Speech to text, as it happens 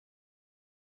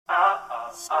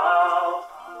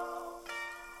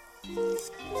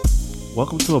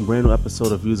Welcome to a brand new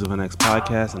episode of Views of an Ex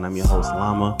podcast, and I'm your host,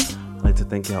 Llama. I'd like to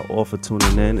thank y'all all for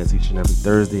tuning in. As each and every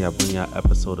Thursday, I bring y'all an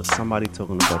episode of somebody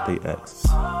talking about their ex.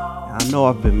 And I know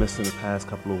I've been missing the past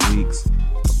couple of weeks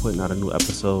of putting out a new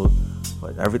episode,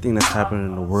 but everything that's happening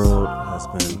in the world has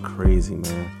been crazy,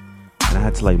 man. And I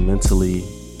had to mentally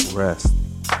rest.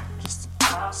 Just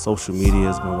social media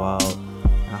has been wild.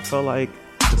 And I felt like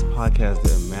this podcast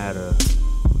didn't matter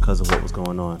because of what was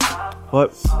going on.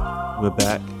 But we're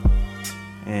back,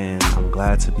 and I'm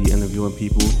glad to be interviewing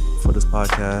people for this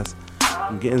podcast.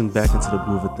 I'm getting back into the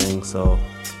groove of things, so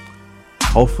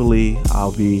hopefully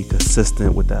I'll be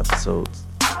consistent with the episodes.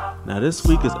 Now this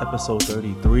week is episode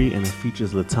 33, and it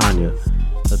features Latanya.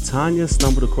 Latanya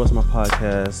stumbled across my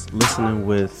podcast listening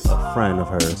with a friend of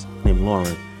hers named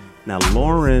Lauren. Now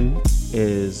Lauren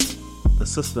is the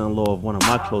sister-in-law of one of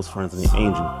my close friends named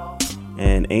Angel.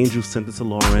 And Angel sent it to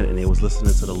Lauren, and they was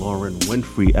listening to the Lauren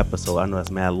Winfrey episode. I know that's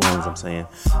mad Laurens I'm saying.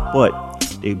 But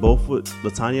they both,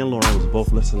 Latanya and Lauren was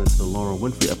both listening to the Lauren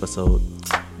Winfrey episode.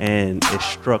 And it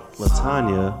struck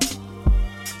Latanya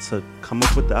to come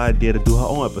up with the idea to do her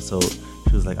own episode.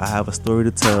 She was like, I have a story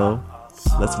to tell.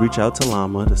 Let's reach out to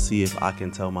Llama to see if I can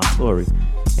tell my story.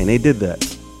 And they did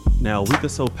that. Now a week or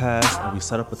so passed, and we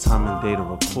set up a time and day to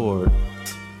record.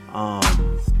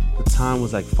 The time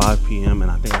was 5 p.m.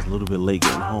 and I think I was a little bit late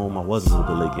getting home. I was a little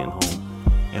bit late getting home,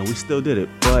 and we still did it.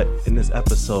 But in this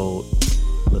episode,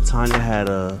 Latanya had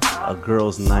a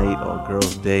girls' night or a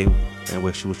girls' day, in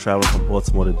which she was traveling from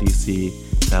Baltimore to DC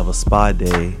to have a spa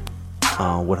day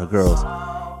with her girls.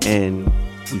 And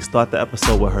we start the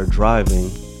episode with her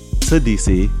driving to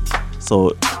DC,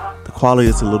 so the quality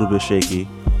is a little bit shaky.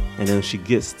 And then she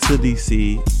gets to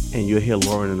DC, and you'll hear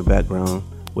Lauren in the background,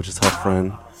 which is her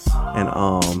friend, and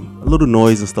a little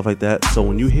noise and stuff like that. So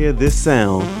when you hear this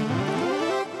sound,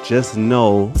 just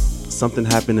know something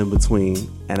happened in between,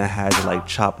 and I had to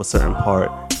chop a certain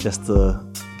part just to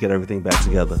get everything back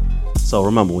together. So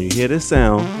remember, when you hear this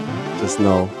sound, just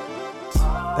know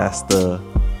that's the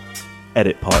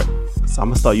edit part. So I'm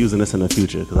gonna start using this in the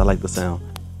future because I like the sound.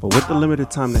 But with the limited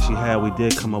time that she had, we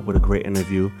did come up with a great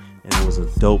interview, and it was a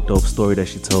dope story that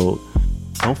she told.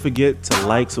 Don't forget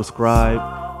to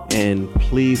subscribe, and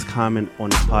please comment on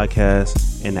this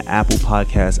podcast in the Apple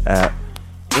Podcast app.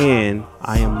 And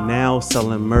I am now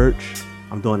selling merch.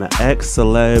 I'm doing an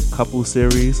ex-celeb couple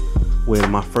series where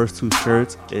my first two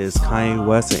shirts is Kanye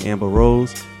West and Amber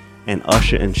Rose, and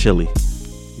Usher and Chili.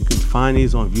 You can find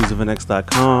these on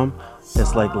viewsofanex.com.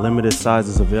 It's limited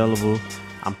sizes available.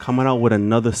 I'm coming out with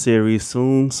another series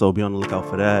soon, so be on the lookout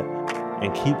for that.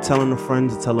 And keep telling a friend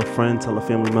to tell a friend, tell a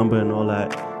family member and all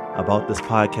that about this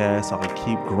podcast, so I can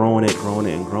keep growing it.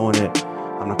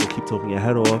 I'm not gonna keep talking your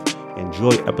head off.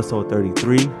 Enjoy episode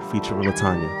 33 featuring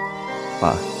Latanya.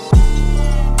 Bye.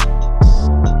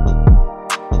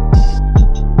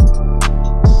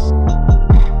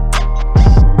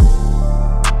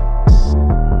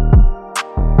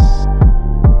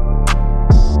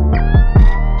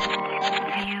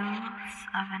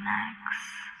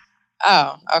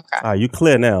 Oh, okay. All right, you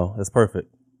clear now. That's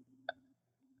perfect.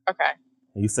 Okay.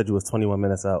 You said you was 21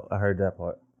 minutes out. I heard that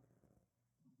part.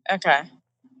 Okay.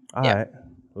 All right.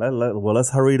 Well,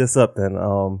 let's hurry this up then,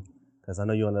 because I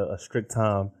know you're on a strict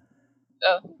time.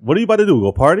 What are you about to do?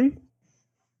 Go party?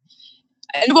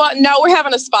 Well, no, we're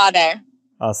having a spa day.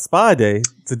 A spa day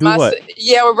to do what?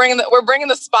 Yeah, we're bringing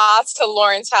the spas to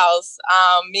Lauren's house.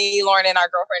 Me, Lauren, and our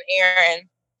girlfriend Erin.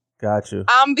 Got you.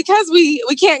 Because we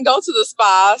can't go to the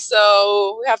spa,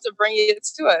 so we have to bring it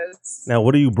to us. Now,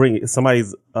 what do you bring?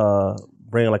 Somebody's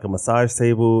bringing a massage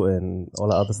table and all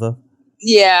that other stuff?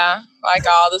 Yeah,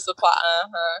 all the supply.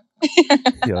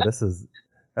 Yo,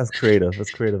 that's creative.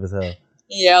 That's creative as hell.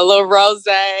 Yeah, a little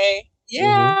rosé.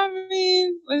 Yeah, I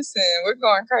mean, listen, we're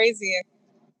going crazy.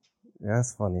 Yeah,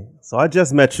 that's funny. So I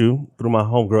just met you through my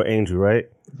homegirl Angel, right?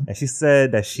 And she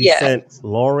said that she sent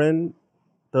Lauren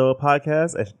the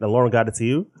podcast, and Lauren got it to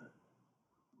you?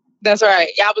 That's right.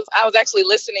 Yeah, I was actually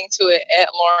listening to it at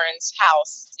Lauren's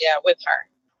house. Yeah, with her.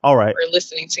 All right. We're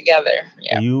listening together.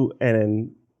 Yeah. You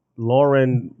and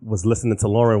Lauren was listening to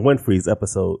Lauren Winfrey's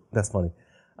episode. That's funny.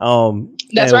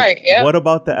 That's right. Yeah. What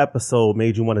about the episode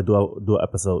made you want to do an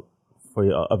episode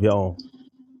of your own?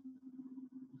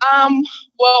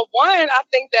 Well, one, I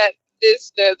think that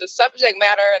the subject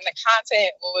matter and the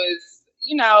content was,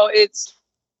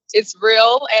 it's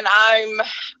real, and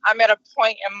I'm at a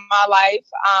point in my life.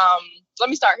 Let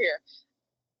me start here.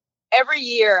 Every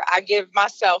year I give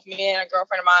myself, me and a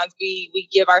girlfriend of mine, we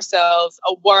give ourselves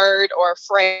a word or a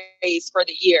phrase for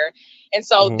the year. And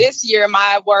so this year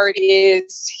my word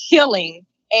is healing.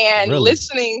 And Really?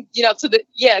 listening,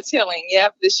 it's healing.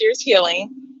 Yep, this year's healing.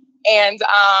 And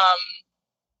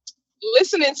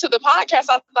listening to the podcast,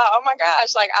 I thought, oh my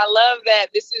gosh, like I love that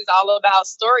this is all about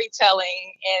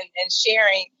storytelling and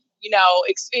sharing,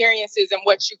 experiences and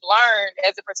what you've learned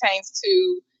as it pertains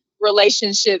to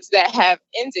relationships that have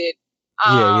ended.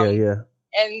 Yeah.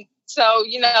 And so,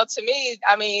 to me,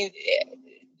 I mean,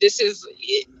 this is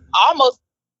almost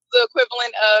the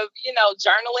equivalent of,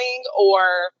 journaling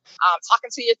or talking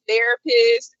to your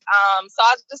therapist. So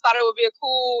I just thought it would be a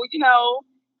cool,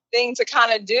 thing to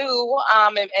kind of do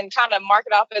and kind of mark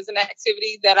it off as an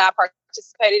activity that I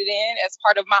participated in as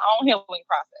part of my own healing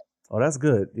process. Oh, that's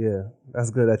good. Yeah,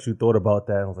 that's good that you thought about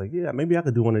that. I was like, yeah, maybe I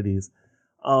could do one of these.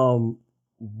 How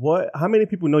many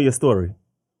people know your story?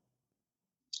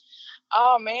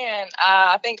 Oh man,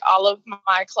 I think all of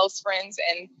my close friends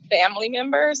and family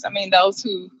members. I mean, those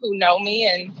who know me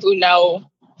and who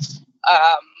know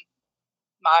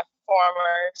my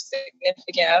former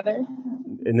significant other.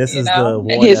 And this is the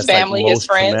one and his that's family, like most his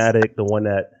friends. Traumatic, the one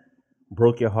that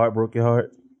broke your heart.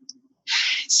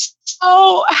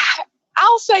 So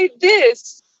I'll say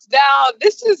this. Now,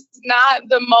 this is not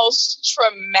the most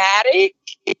traumatic,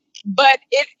 but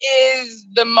it is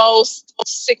the most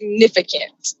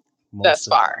significant thus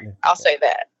far. I'll say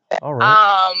that. All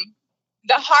right.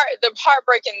 The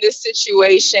heartbreak in this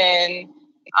situation,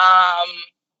 I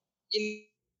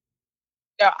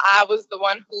was the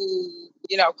one who,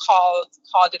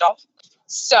 called it off.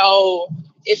 So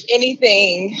if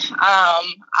anything, I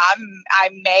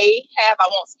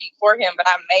won't speak for him, but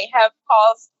I may have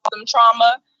caused some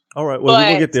trauma. All right. Well, we're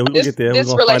going to get there. We're going to get there. We're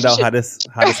going to find out how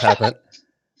this happened.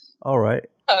 All right.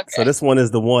 Okay. So this one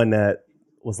is the one that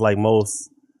was like most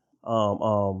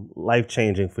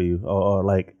life-changing for you or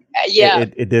like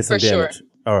it did some damage. Sure.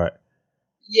 All right.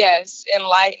 Yes.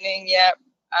 Enlightening. Yep.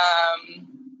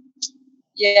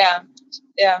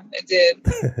 Yeah, it did.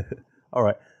 All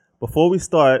right. Before we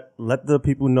start, let the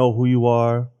people know who you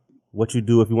are, what you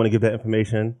do, if you want to give that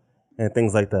information, and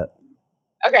things like that.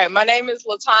 Okay, my name is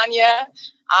LaTanya.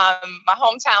 My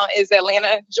hometown is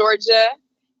Atlanta, Georgia,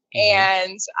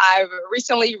 and I've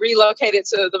recently relocated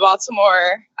to the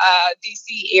Baltimore,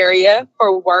 D.C. area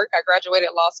for work. I graduated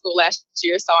law school last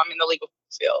year, so I'm in the legal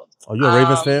field. Are you a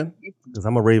Ravens fan? Because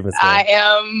I'm a Ravens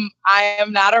fan. I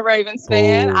am not a Ravens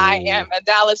fan. I am a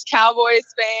Dallas Cowboys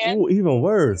fan. Ooh, even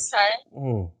worse.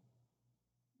 Okay.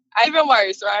 Even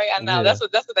worse, right? I know that's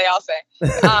what they all say.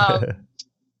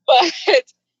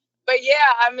 But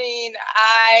yeah, I mean,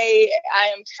 I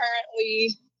am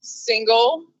currently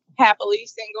single, happily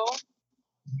single,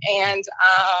 and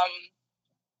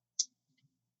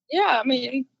I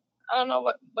mean, I don't know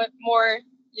what more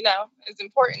is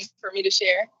important for me to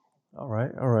share. All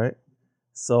right.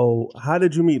 So how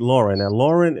did you meet Lauren? Now,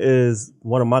 Lauren is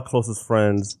one of my closest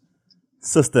friends'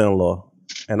 sister-in-law,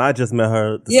 and I just met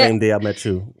her the same day I met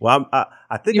you. Well,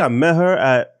 I think I met her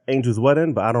at Angel's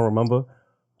wedding, but I don't remember.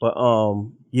 But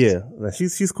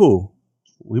she's cool.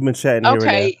 We've been chatting here and there.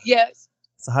 Okay, yes.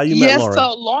 So how you met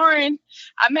Lauren? So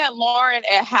I met Lauren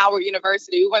at Howard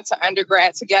University. We went to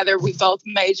undergrad together. We both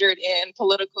majored in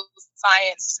political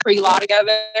science, pre-law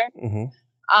together. Mm-hmm.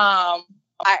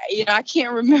 I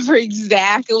can't remember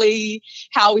exactly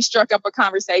how we struck up a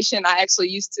conversation. I was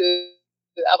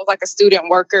like a student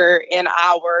worker in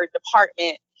our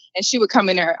department, and she would come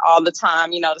in there all the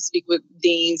time, to speak with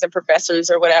deans and professors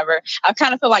or whatever. I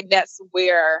kind of feel like that's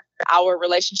where our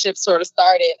relationship sort of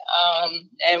started.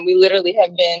 And we literally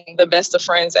have been the best of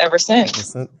friends ever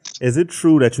since. Is it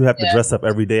true that you have to dress up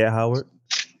every day at Howard?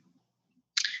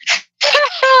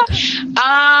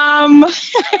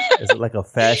 Is it like a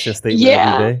fashion statement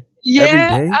every day? Yeah.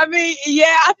 Every day? I mean,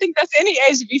 I think that's any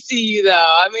HBCU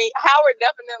though. I mean, Howard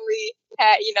definitely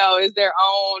had, is their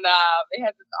own, it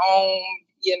has its own,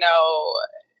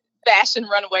 fashion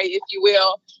runway, if you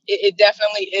will. It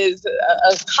definitely is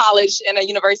a college and a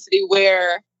university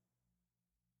where.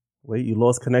 Wait, you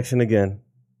lost connection again.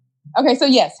 Okay, so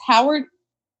yes, Howard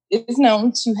is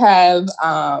known to have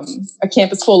a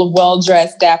campus full of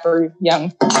well-dressed, dapper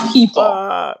young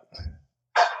people.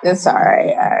 It's all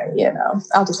right.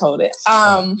 I'll just hold it.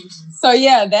 So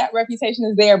yeah, that reputation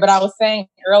is there. But I was saying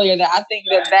earlier that I think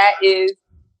that is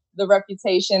the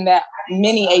reputation that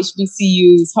many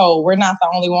HBCUs hold. We're not the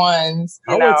only ones.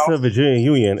 I went to Virginia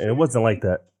Union, and it wasn't like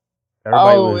that.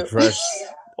 Everybody was dressed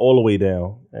all the way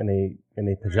down in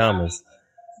their pajamas.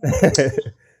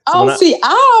 I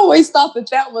always thought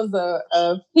that was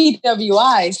a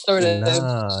PWI sort of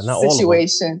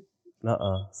situation.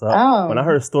 So when I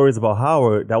heard stories about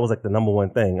Howard, that was like the number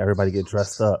one thing. Everybody get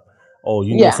dressed up. Oh,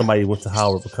 know somebody went to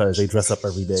Howard because they dress up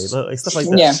every day. Like stuff like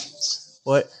that. Yeah.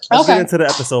 But let's get into the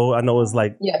episode. I know it's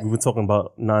like we were talking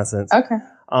about nonsense. Okay.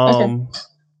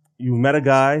 You met a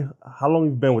guy. How long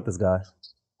have you been with this guy?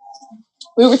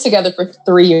 We were together for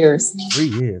 3 years. 3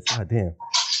 years. God damn.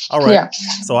 All right. Yeah.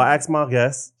 So I asked my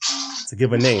guests to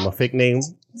give a fake name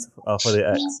for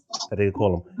their ex that they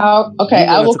call him. Oh, okay.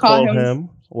 I will call him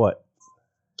what?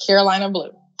 Carolina Blue.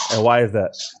 And why is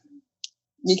that?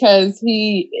 Because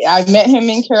I met him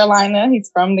in Carolina.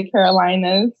 He's from the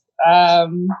Carolinas.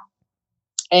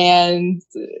 And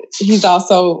he's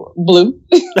also blue.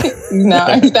 He's now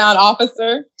an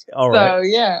officer. All right. So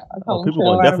yeah. People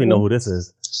will definitely know who this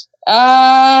is.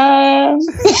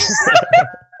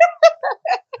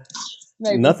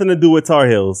 Maybe. Nothing to do with Tar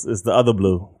Heels. It's the other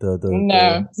blue. The other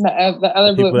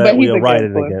blue. But he's a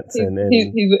good blue. Against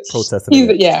he's protesting. He's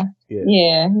a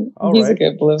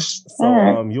good blue.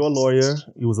 So you're a lawyer.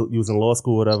 You was in law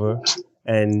school, whatever,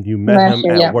 and you met him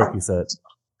at work. You said.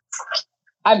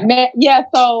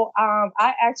 So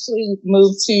I actually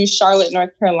moved to Charlotte,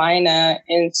 North Carolina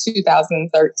in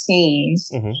 2013,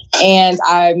 and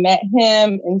I met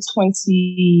him in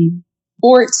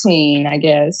 2014, I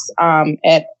guess,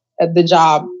 at the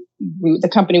job, the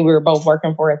company we were both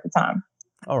working for at the time.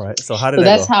 All right. So how did that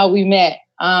that's go? how we met.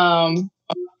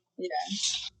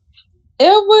 It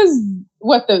was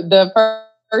the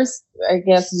first, I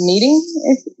guess, meeting.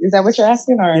 Is that what you're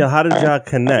asking? Or how did y'all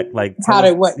connect? Like, how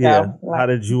did what go? How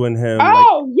did you and him?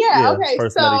 Okay.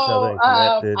 First met each other and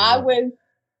connected.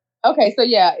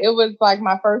 It was like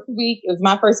my first week. It was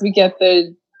my first week at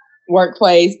the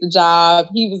workplace, the job.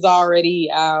 He was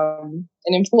already an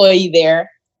employee there.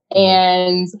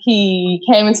 And he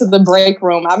came into the break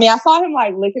room. I mean, I saw him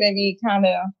like looking at me kind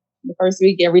of the first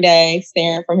week every day,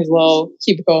 staring from his little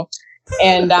cubicle.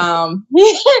 And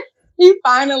he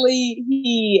kind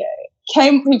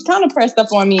of pressed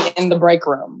up on me in the break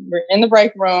room. We're in the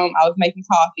break room. I was making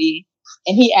coffee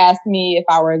and he asked me if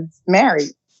I was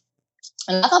married.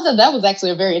 And I thought that was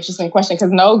actually a very interesting question because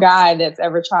no guy that's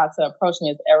ever tried to approach me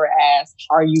has ever asked,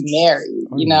 "Are you married?"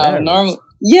 Normally,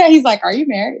 he's like, "Are you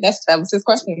married?" That was his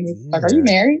question. He's like, "Are you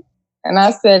married?" And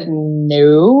I said,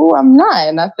 "No, I'm not."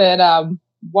 And I said,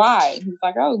 "Why?" He's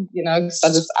like, "Oh, I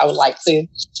would like to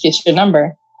get your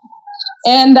number."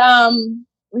 And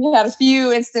we had a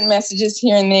few instant messages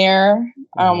here and there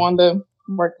on the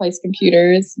workplace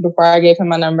computers before I gave him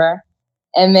my number.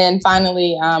 And then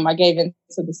finally, I gave in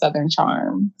to the Southern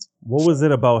Charm. What was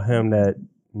it about him that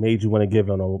made you want to give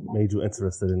him or made you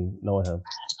interested in knowing him?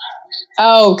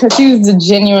 Oh, because he was a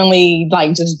genuinely,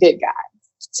 just good guy.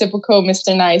 Typical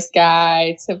Mr. Nice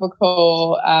Guy.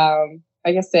 Typical,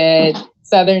 like I said,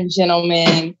 Southern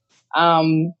gentleman.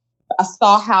 I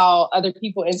saw how other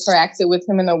people interacted with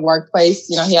him in the workplace.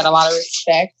 He had a lot of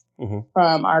respect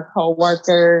from our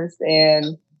coworkers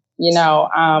and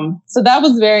so that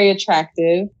was very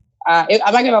attractive. I'm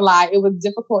not going to lie. It was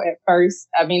difficult at first.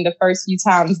 I mean, the first few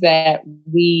times that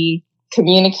we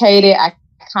communicated, I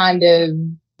kind of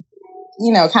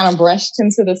brushed him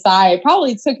to the side. It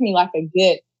probably took me like a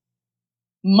good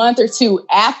month or two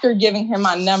after giving him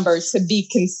my number to be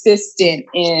consistent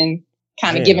in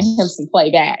kind of giving him some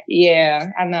playback.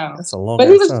 Yeah, I know. That's a long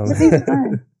time. He was fun.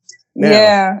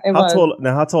 It was.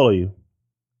 How tall are you?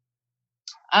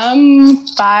 I'm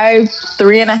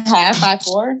 5'3.5",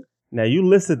 5'4". Now you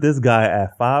listed this guy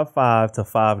at 5'5" to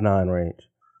 5'9" range.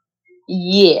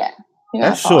 Yeah,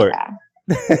 that's short.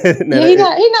 He's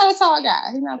not a tall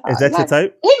guy. He's not tall. Is that your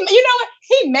type? You know what?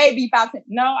 He may be 5'10".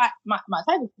 No, my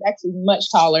type is actually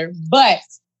much taller, but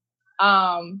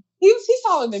he's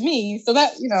taller than me, so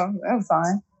that that's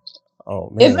fine. Oh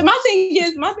man. My thing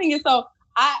is so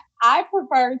I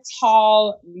prefer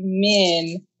tall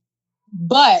men.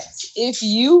 But if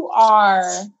you are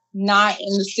not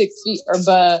in the 6 feet or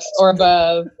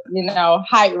above,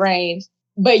 height range,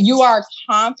 but you are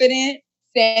confident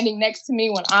standing next to me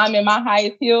when I'm in my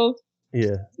highest heels,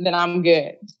 then I'm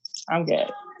good.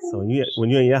 So when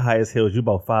you're in your highest heels, you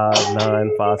about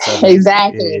 5'9", 5'7".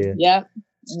 Exactly. Yeah. Yep.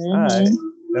 All right.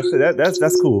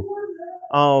 That's cool.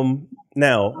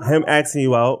 Now him asking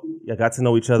you out, you got to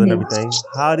know each other and everything.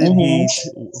 How did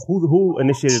who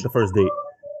initiated the first date?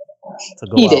 To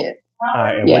go he out? Did. All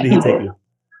right, and where did he take you?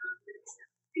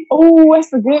 Oh,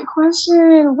 that's a good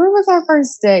question. Where was our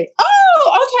first date?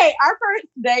 Oh, okay. Our first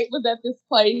date was at this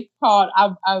place called,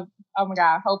 oh my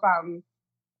God, I hope I'm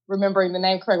remembering the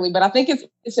name correctly, but I think it's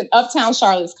in Uptown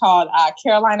Charlotte. It's called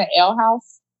Carolina Ale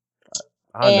House.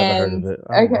 I've never heard of it.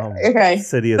 Okay.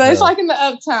 City so it's like in the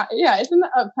Uptown. Yeah, it's in the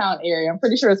Uptown area. I'm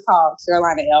pretty sure it's called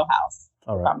Carolina Ale House.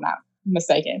 All right. If I'm not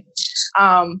mistaken.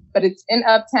 But it's in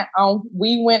Uptown.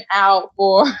 We went out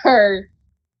for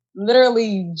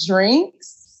literally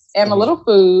drinks and a little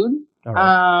food. All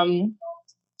right.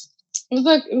 It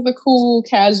was a cool,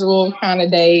 casual kind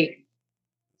of date.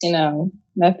 You know,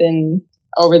 nothing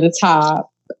over the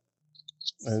top.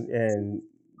 And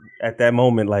at that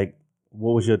moment, like,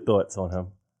 what was your thoughts on him?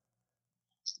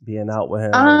 Being out with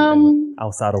him and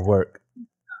outside of work?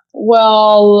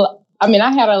 Well, I mean,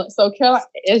 I had Carolina,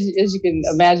 as you can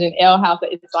imagine, Ale House,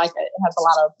 it's like, it has a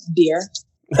lot of beer.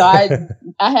 So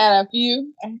I had a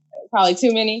few, probably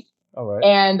too many. All right.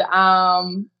 And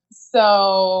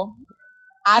so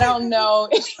I don't know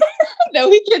that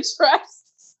we can trust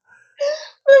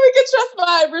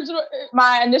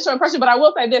my initial impression, but I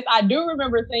will say this. I do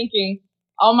remember thinking,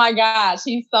 oh my gosh,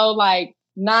 he's so like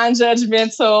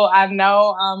non-judgmental. I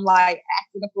know I'm like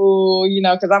acting a fool, you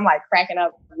know, because I'm like cracking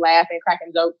up, laughing,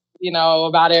 cracking jokes, you know,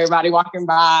 about everybody walking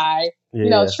by, you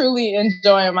know, truly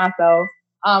enjoying myself.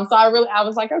 So I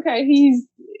was like, okay, he's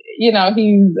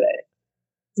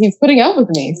putting up with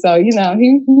me. So, you know,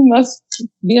 he must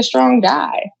be a strong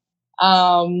guy.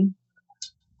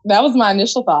 That was my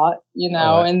initial thought, you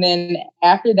know, right. And then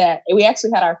after that, we actually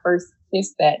had our first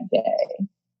kiss that day.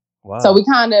 Wow. So we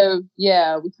kind of,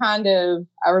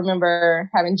 I remember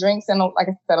having drinks and, like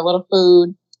I said, a little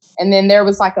food. And then there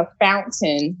was like a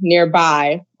fountain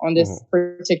nearby on this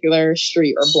particular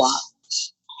street or block.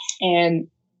 And,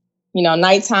 you know,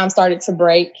 nighttime started to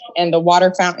break and the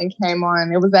water fountain came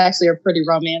on. It was actually a pretty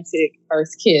romantic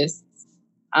first kiss.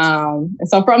 And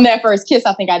so from that first kiss,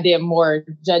 I think I did more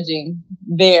judging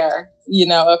there, you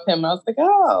know, of him. I was like,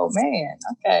 oh man,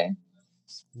 okay.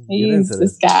 He's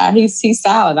this guy. He's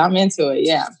solid. I'm into it.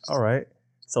 Yeah. All right.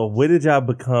 So where did y'all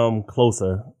become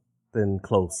closer than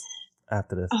close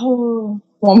after this? Oh,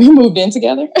 when we moved in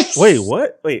together. Wait,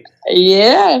 what? Wait.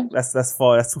 Yeah. That's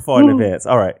far. That's too far in advance.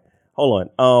 All right. Hold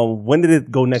on. When did it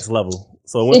go next level?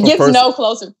 So it gets no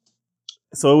closer.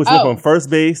 So it was from first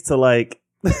base to like.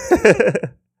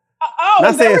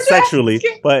 Not saying sexually,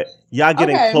 but y'all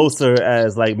getting closer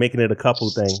as like making it a couple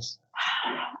thing.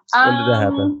 When did that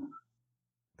happen?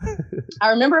 I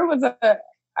remember it was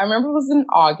in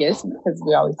August because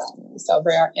we always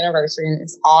celebrate our anniversary and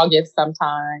it's August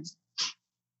sometime.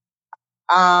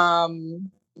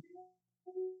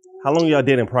 How long y'all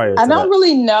dating prior to I don't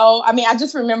really know. I mean, I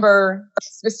just remember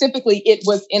specifically it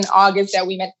was in August that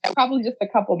we met, probably just a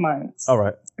couple months. All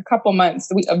right. A couple months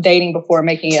of dating before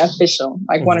making it official,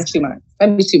 like 1 or 2 months.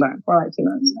 Maybe 2 months, more like 2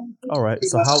 months. All right.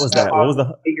 So how was that? What was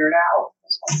the... Figure it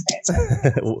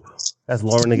out. That's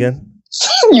Lauren again?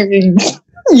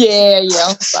 Yeah,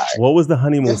 I'm sorry. What was the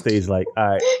honeymoon stage like? All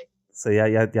right. So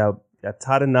y'all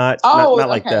tied a knot. Not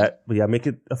like that, but make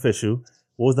it official.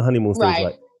 What was the honeymoon stage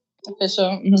like? Official.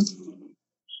 Mm-hmm.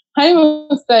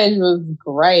 Honeymoon stage was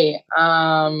great.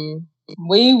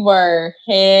 We were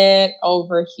head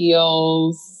over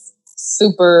heels,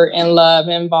 super in love,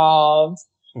 involved.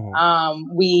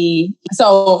 Mm-hmm. We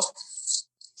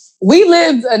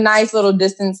lived a nice little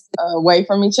distance away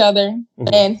from each other,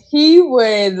 and he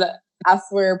would, I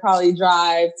swear, probably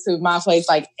drive to my place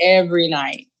like every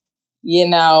night. You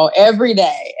know, every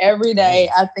day.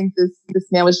 I think this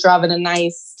man was driving a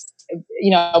nice.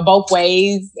 You know, both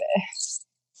ways.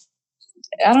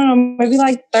 I don't know, maybe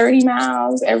like 30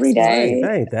 miles every day.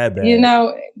 That ain't that bad. You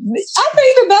know, I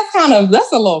think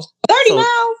that's a little 30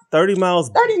 miles. 30 miles.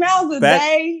 30 miles a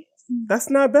day. That's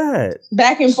not bad.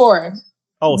 Back and forth.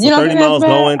 Oh, so 30 miles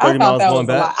going, 30 miles going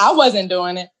back. I wasn't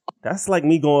doing it. That's like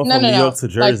me going from New York to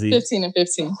Jersey. Like 15 and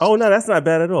 15. Oh no, that's not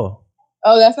bad at all.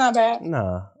 Oh, that's not bad?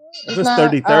 Nah. If it's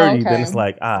 30-30, then it's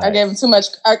like, all right. I gave him too much.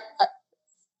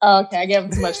 Okay, I gave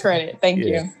him too much credit. Thank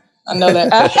you. I know that.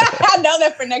 I know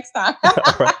that for next time.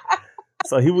 Right.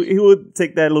 So he would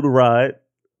take that little ride,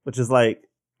 which is like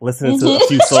listening to a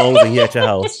few songs and he at your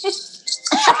house.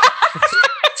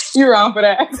 You're wrong for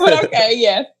that. But okay,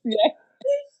 yes.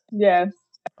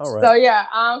 All right. So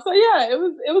it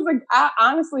was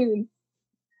honestly,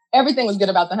 everything was good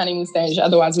about the honeymoon stage.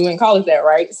 Otherwise, we wouldn't call it that,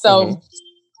 right? So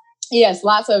yes,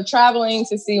 lots of traveling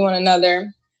to see one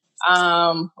another.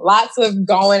 Lots of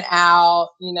going out,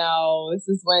 you know, this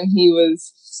is when he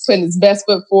was putting his best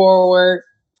foot forward,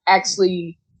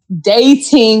 actually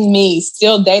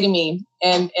still dating me.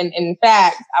 And in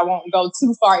fact, I won't go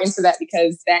too far into that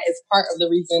because that is part of the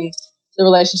reason the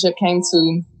relationship came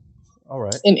to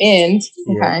an end.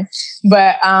 Okay.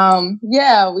 But,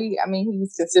 he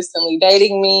was consistently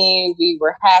dating me. We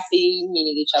were happy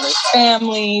meeting each other's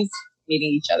families, meeting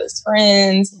each other's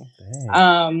friends.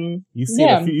 You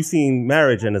seen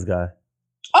marriage in this guy?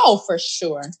 Oh, for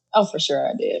sure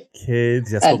I did. Kids,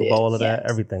 spoke about all of that,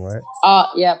 everything, right?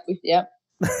 Yep.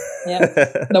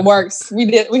 The works. We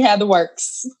had the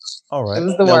works. All right. It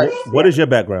was the works. What is your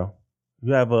background?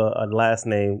 You have a last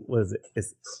name. What is it?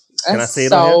 It's Can I say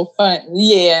it on here? So fun.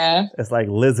 Yeah. It's like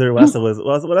lizard. What I said?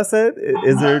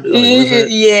 Lizard. Like lizard.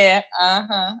 Yeah.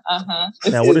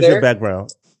 Now, what is your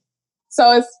background?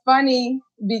 So it's funny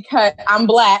because I'm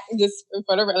Black, just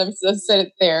for the let me just set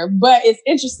it there. But it's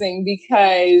interesting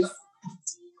because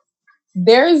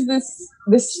there's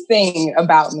this thing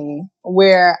about me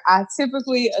where I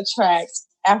typically attract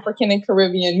African and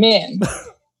Caribbean men.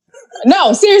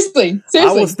 No, seriously.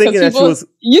 I was thinking that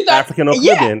you thought African or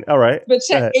Caribbean. Yeah, all right. But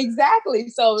exactly.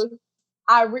 So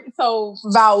so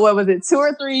about, what was it, 2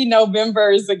 or 3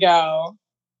 Novembers ago,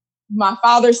 my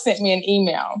father sent me an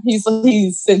email. He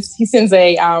sends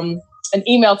an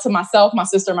email to myself, my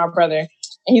sister, and my brother.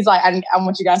 And he's like, I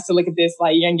want you guys to look at this.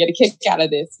 Like, you're going to get a kick out of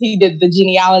this. He did the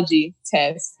genealogy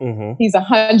test. Mm-hmm. He's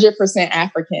 100%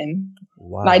 African.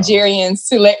 Wow. Nigerian.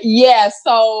 Yeah.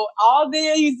 So all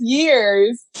these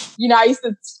years, I used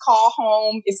to call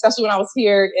home, especially when I was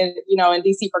here in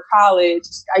DC for college.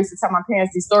 I used to tell my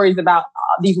parents these stories about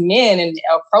these men and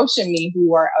approaching me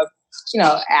who are of,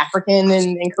 African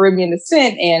and Caribbean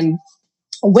descent, and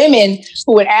women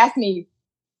who would ask me,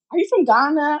 "Are you from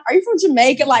Ghana? Are you from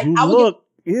Jamaica?" Like, I would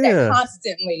get that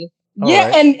constantly. All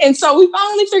right. And so we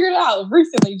finally figured it out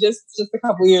recently, just a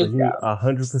couple years ago.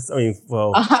 100%. I mean,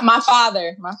 well, my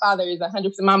father is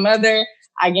 100%. My mother,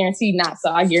 I guarantee not.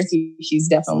 So I guarantee she's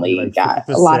definitely like got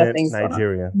a lot of things.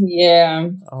 Nigerian. Yeah.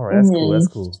 All right, that's cool. That's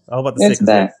cool. I was about to say,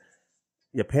 because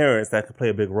your parents, that could play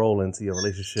a big role into your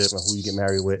relationship and who you get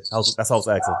married with. That's what I was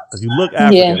asking, because you look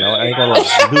African. Yeah. I ain't gonna lie,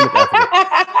 you do look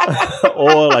African,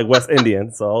 or like West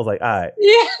Indian. So I was like, all right.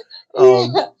 Yeah.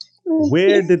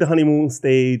 Where did the honeymoon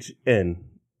stage end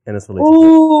in this relationship?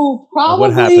 Ooh, probably.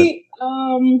 What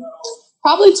happened?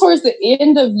 Probably towards the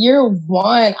end of year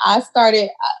 1, I started.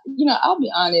 I'll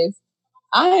be honest.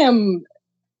 I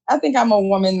think I'm a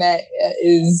woman that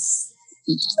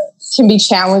can be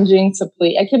challenging to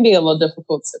please. It can be a little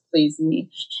difficult to please me.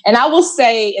 And I will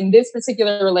say, in this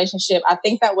particular relationship, I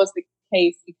think that was the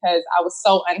case because I was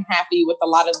so unhappy with a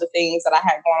lot of the things that I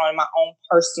had going on in my own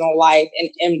personal life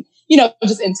and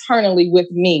just internally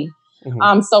with me.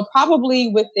 Mm-hmm. So probably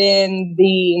within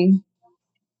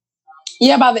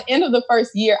by the end of the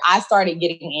first year, I started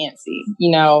getting antsy.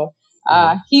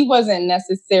 He wasn't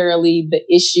necessarily the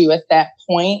issue at that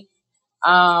point.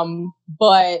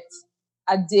 But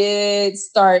I did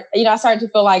start, I started to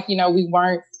feel like, we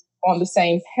weren't on the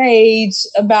same page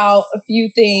about a few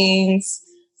things.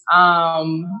 I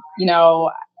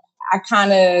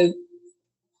kind of,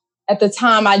 at the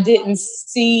time, I didn't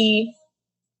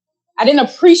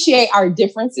appreciate our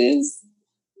differences.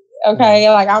 Okay.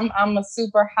 Like I'm a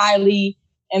super highly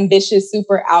ambitious,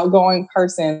 super outgoing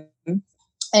person.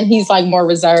 And he's like more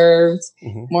reserved,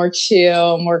 more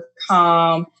chill, more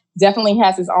calm, definitely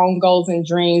has his own goals and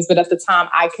dreams. But at the time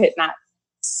I could not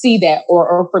see that,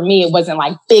 or for me, it wasn't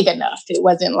like big enough. It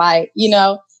wasn't like,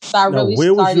 so I really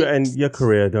where was you in your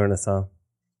career during this time?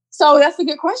 So that's a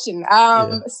good question.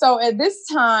 So at this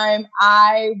time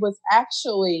I was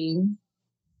actually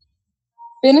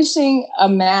finishing a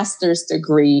master's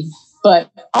degree,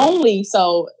 but only,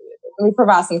 so let me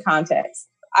provide some context.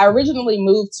 I originally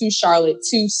moved to Charlotte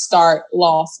to start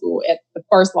law school at the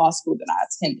first law school that I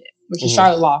attended, which is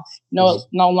Charlotte Law. No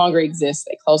longer exists.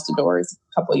 They closed the doors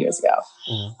a couple of years ago.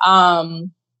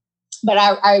 But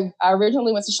I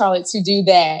originally went to Charlotte to do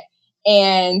that.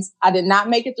 And I did not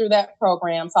make it through that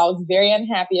program. So I was very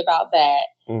unhappy about that.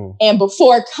 And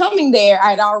before coming there,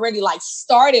 I had already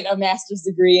started a master's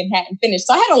degree and hadn't finished.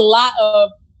 So I had a lot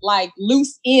of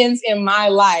loose ends in my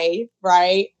life,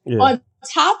 right? Yeah. On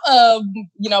top of,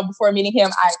 before meeting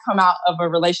him, I had come out of a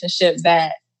relationship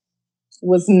that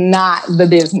was not the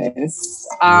business.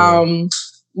 So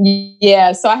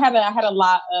I had a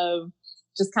lot of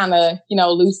just kind of,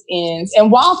 loose ends.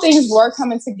 And while things were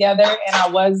coming together and I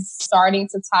was starting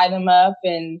to tie them up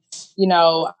and,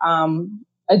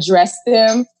 address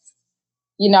them,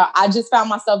 I just found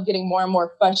myself getting more and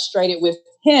more frustrated with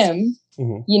him,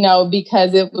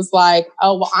 because it was like,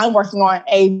 oh, well, I'm working on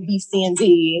A, B, C, and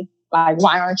D. Like,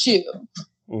 why aren't you?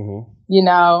 So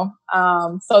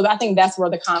I think that's where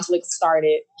the conflict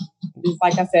started.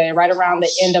 Like I said, right around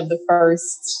the end of the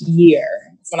first year.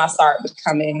 That's when I started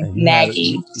becoming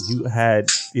naggy. You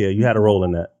had a role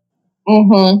in that.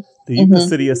 Do you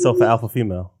consider yourself an alpha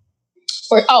female?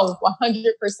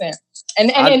 100%. And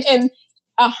 100%.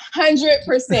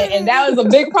 And that was a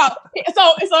big problem.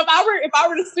 So if I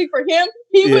were to speak for him,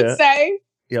 he would say,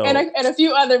 and a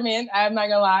few other men, I'm not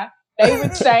gonna lie, they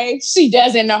would say she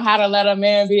doesn't know how to let a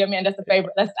man be a man. That's a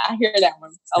favorite. I hear that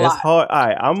one a lot. It's hard. All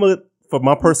right, from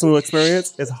my personal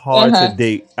experience, it's hard to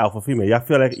date alpha female. Y'all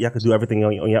feel like y'all could do everything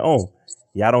on your own.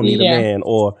 y'all don't need a man,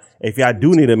 or if y'all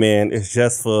do need a man, it's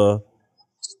just for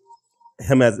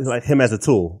him as a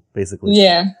tool, basically.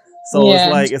 Yeah. So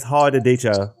it's like it's hard to date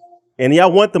y'all, and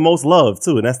y'all want the most love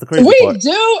too, and that's the crazy part. We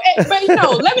do, but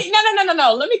no. Let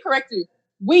me correct you.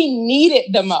 We need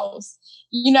it the most.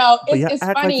 It's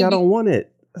act funny. Like y'all don't want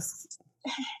it.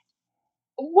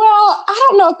 Well, I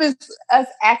don't know if it's us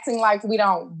acting like we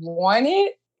don't want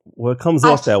it. Well, it comes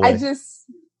off that way. And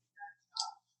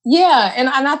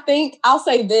I think I'll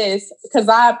say this because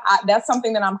I that's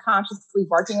something that I'm consciously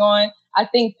working on. I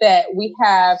think that we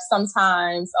have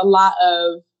sometimes a lot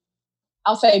of,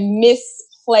 I'll say,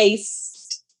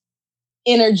 misplaced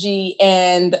energy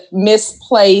and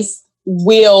misplaced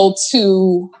will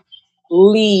to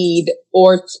lead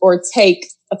or take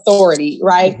authority,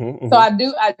 right? Mm-hmm.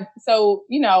 So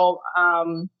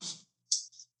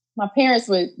my parents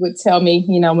would tell me,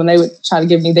 when they would try to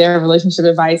give me their relationship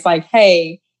advice, like,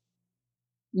 hey,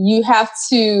 you have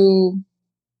to,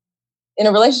 in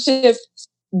a relationship,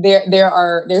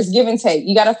 there's give and take.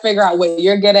 You got to figure out what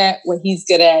you're good at, what he's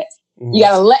good at. Mm-hmm. You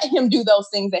got to let him do those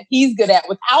things that he's good at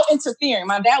without interfering.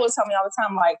 My dad would tell me all the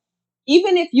time, like,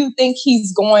 even if you think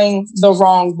he's going the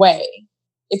wrong way,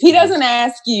 if he doesn't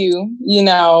ask you,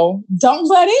 don't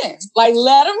butt in. Like,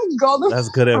 let him go the That's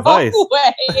good wrong advice.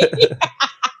 way.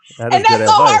 And that's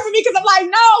so hard for me because I'm like,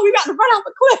 no, we about to run off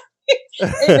the cliff.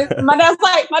 my dad's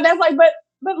like,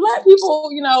 but let people,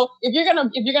 if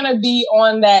you're gonna be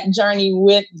on that journey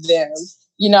with them,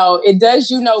 it does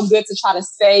good to try to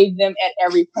save them at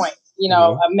every point.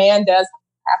 A man does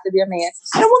have to be a man,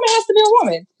 and a woman has to be a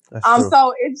woman.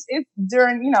 So it's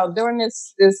during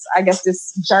this I guess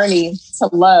this journey to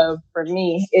love for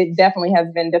me, it definitely has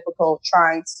been difficult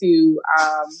trying to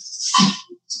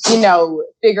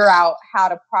figure out how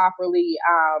to properly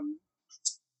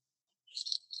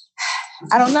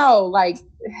I don't know, like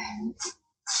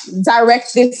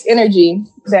direct this energy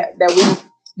that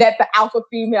the alpha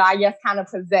female, I guess, kind of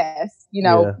possess.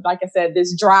 Like I said,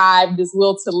 this drive, this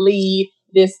will to lead,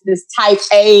 this type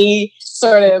A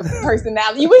sort of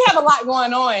personality. We have a lot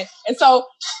going on. And so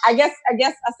I guess I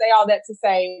say all that to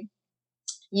say,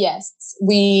 yes,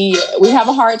 we have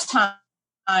a hard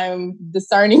time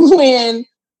discerning when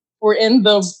we're in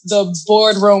the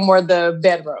boardroom or the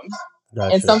bedroom.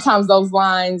 Gotcha. And sometimes those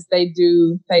lines they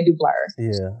do blur.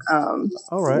 Yeah.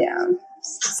 All right. Yeah.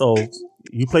 So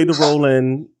you played the role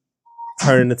in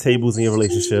turning the tables in your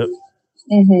relationship.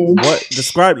 Mm-hmm. What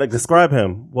describe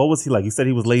him? What was he like? You said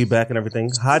he was laid back and everything.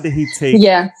 How did he take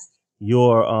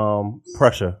your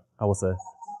pressure, I would say?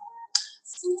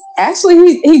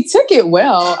 Actually, he took it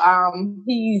well.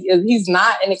 He's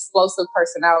not an explosive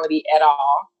personality at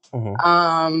all.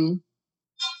 Mm-hmm.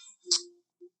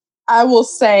 I will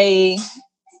say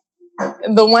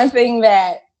the one thing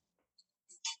that,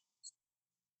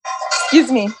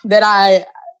 that I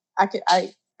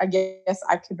guess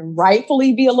I could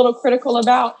rightfully be a little critical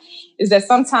about is that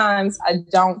sometimes I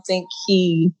don't think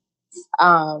he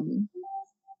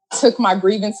took my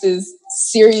grievances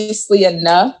seriously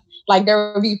enough. Like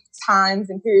there would be times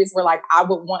and periods where like I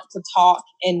would want to talk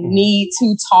and need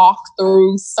to talk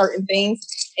through certain things,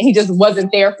 and he just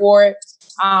wasn't there for it.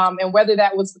 And whether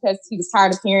that was because he was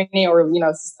tired of hearing it, or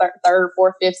third,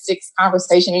 fourth, fifth, sixth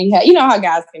conversation he had, how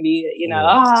guys can be,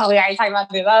 oh, we ain't talking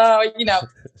about this. Oh,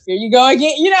 here you go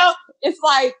again. It's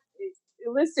like,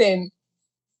 listen,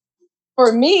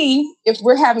 for me, if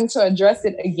we're having to address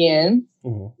it again,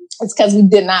 it's because we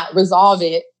did not resolve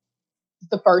it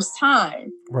the first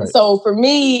time. Right. So for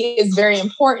me, it's very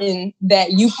important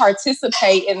that you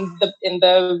participate in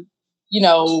the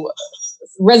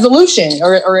resolution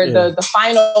or the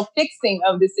final fixing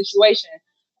of this situation.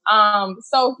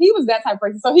 So he was that type of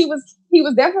person. So he was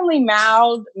definitely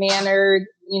mild mannered,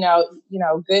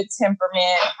 good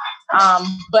temperament,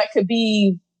 but could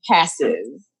be passive,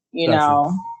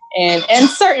 and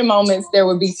certain moments there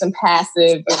would be some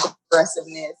passive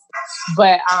aggressiveness.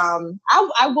 But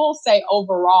I will say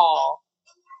overall,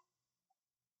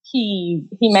 he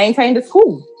maintained his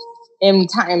cool. In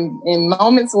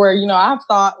moments where, I've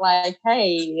thought like,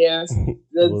 hey, if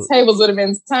the tables would have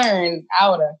been turned, I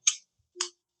would have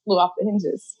flew off the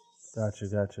hinges.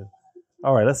 Gotcha.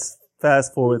 All right, let's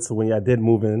fast forward to when y'all did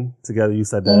move in together. You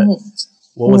said that. Mm-hmm.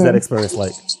 What was that experience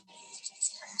like?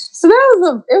 So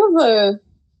it was a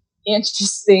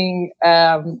interesting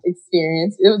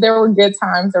experience. There were good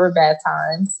times, there were bad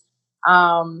times.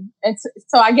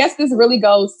 So I guess this really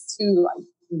goes to like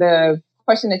the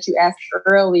question that you asked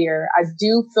earlier. I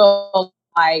do feel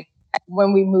like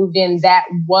when we moved in, that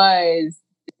was,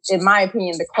 in my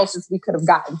opinion, the closest we could have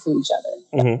gotten to each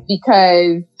other. Mm-hmm.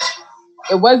 Because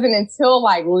it wasn't until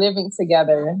like living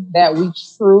together that we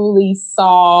truly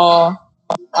saw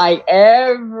like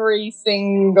every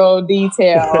single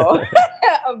detail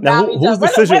about now, each whose other,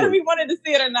 decision? whether we wanted to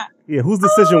see it or not. Yeah, whose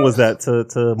decision was that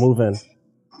to move in?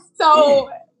 So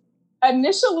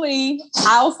initially,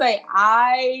 I'll say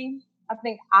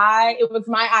it was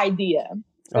my idea,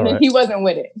 and then he wasn't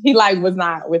with it. He like was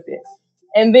not with it.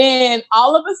 And then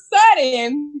all of a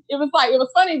sudden, it was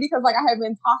funny because like I had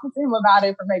been talking to him about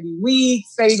it for maybe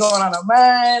weeks, maybe going on a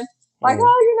month. Like, we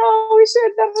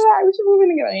should move in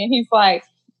together. And he's like,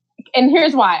 and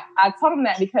here's why. I told him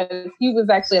that because he was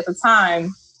actually at the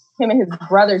time, him and his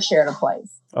brother shared a place.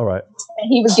 All right. And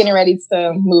he was getting ready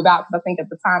to move out because I think at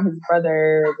the time his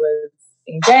brother was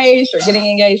engaged or getting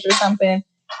engaged or something.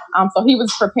 So he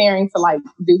was preparing to like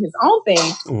do his own thing.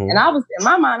 Mm-hmm. And I was in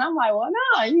my mind, I'm like, well,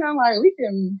 no, like we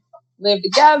can live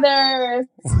together,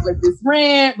 split this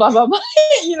rent, blah, blah, blah.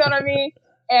 You know what I mean?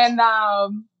 And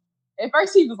at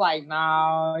first he was like,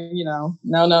 no.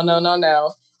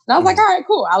 And I was like, all right,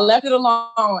 cool. I left it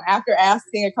alone. After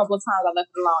asking a couple of times, I left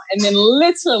it alone. And then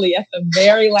literally at the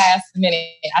very last minute,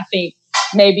 I think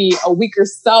maybe a week or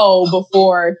so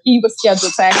before he was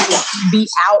scheduled to actually be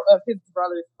out of his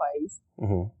brother's place,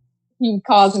 mm-hmm. he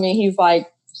calls me. He's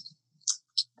like,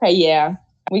 "Okay, yeah,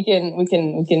 we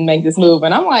can make this move."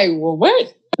 And I'm like, "Well,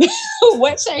 what?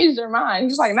 What changed your mind?"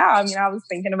 He's like, "No, I mean, I was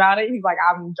thinking about it." He's like,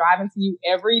 "I'm driving to you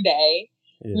every day.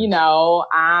 Yeah. You know,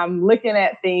 I'm looking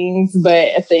at things, but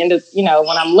at the end of, when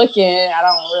I'm looking, I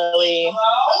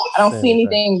don't see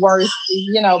anything worth,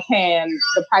 paying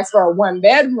the price for a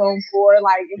 1-bedroom for.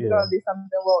 Like, if we're going to do something,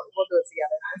 we'll do it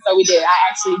together." And so we did. I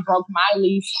actually broke my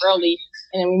lease early,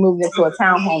 and then we moved into a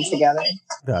townhome together.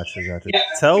 Gotcha.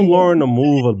 Tell Lauren to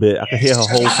move a bit. I can hear her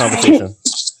whole conversation.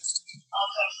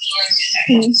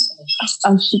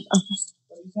 Oh, shoot.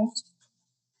 Okay.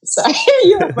 Sorry,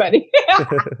 you're funny.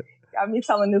 Got me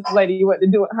telling this lady what to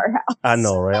do at her house. I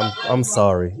know, right? I'm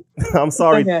sorry. I'm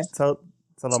sorry. Okay. Tell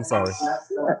I'm sorry.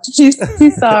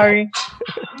 He's sorry.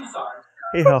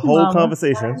 Hey, her whole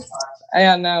conversation.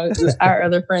 I know. Our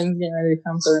other friends getting ready to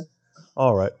come through.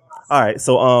 All right.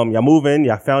 So y'all move in.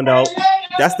 Y'all found out.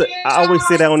 I always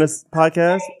say that on this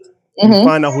podcast. Mm-hmm. You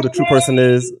find out who the true person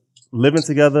is, living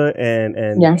together, and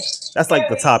that's like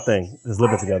the top thing is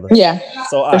living together. Yeah.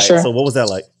 So all right. Sure. So what was that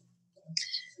like?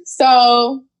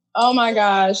 So. Oh my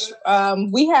gosh.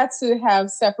 We had to have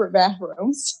separate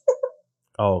bathrooms.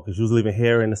 Oh, because you was leaving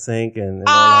hair in the sink and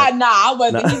I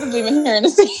wasn't. He was leaving hair in the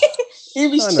sink.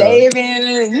 He'd be shaving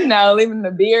and, leaving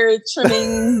the beard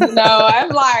trimmings. I'm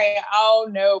like, oh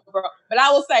no, bro. But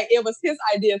I will say it was his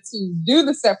idea to do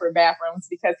the separate bathrooms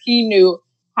because he knew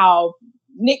how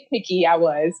nitpicky I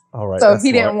was. All right. So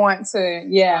he didn't want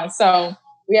to, so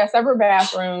we had separate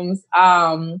bathrooms.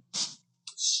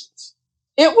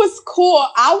 It was cool.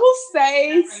 I will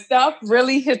say stuff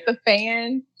really hit the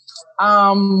fan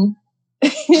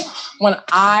when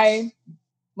I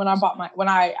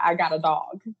got a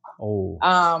dog. Oh.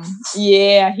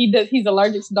 He's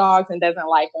allergic to dogs and doesn't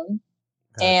like them.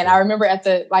 Gotcha. And I remember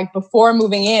before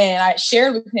moving in, I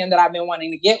shared with him that I've been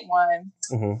wanting to get one.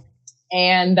 Mm-hmm.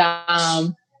 And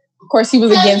of course he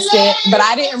was against it, but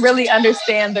I didn't really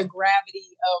understand the gravity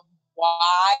of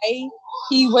why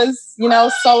he was,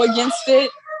 so against it.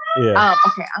 Yeah.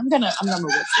 Okay, I'm gonna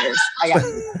move upstairs. I got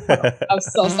you. I'm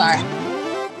so sorry.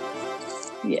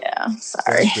 Yeah,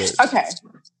 sorry. Okay.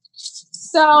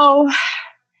 So,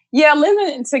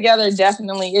 living together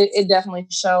definitely, it definitely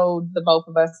showed the both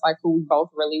of us like who we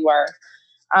both really were.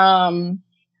 I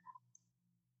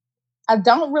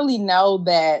don't really know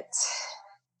that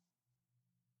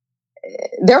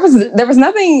there was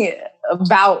nothing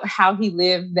about how he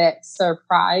lived that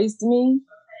surprised me.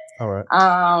 All right.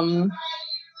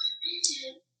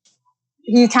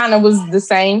 He kind of was the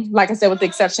same, like I said, with the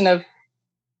exception of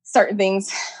certain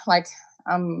things. Like,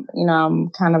 I'm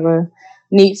kind of a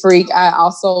neat freak. I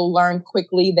also learned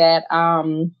quickly that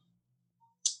I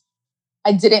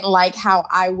didn't like how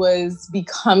I was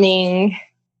becoming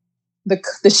the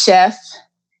chef,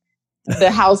 the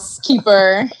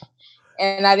housekeeper.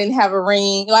 And I didn't have a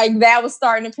ring. Like that was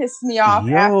starting to piss me off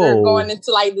after going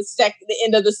into like the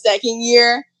end of the second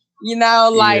year.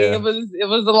 It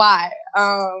was a lot.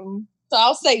 So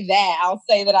I'll say that. I'll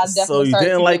say that I definitely. So you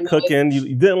didn't like cooking.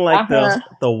 You didn't like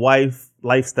the wife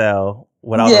lifestyle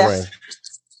without a ring.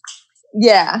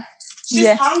 Yeah. She's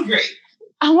hungry.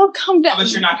 I will come down.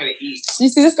 But you're not going to eat. You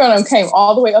see, this girl came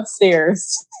all the way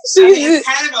upstairs. It's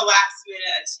kind of a last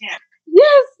minute attempt.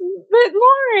 Yes, but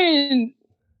Lauren.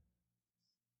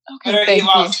 Okay, thank you.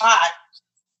 Hot.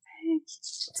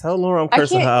 Tell Laura I'm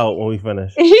cursing her out when we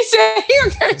finish. He said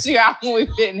he'll curse you out when we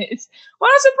finish. Why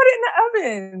don't you put it in the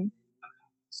oven?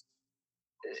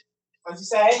 What'd you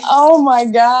say? Oh my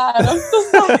God. I'm so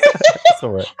sorry. It's all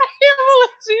right. I can't believe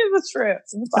she's a trip.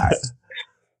 I'm sorry.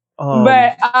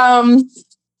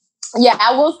 Yeah,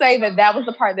 I will say that was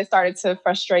the part that started to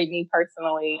frustrate me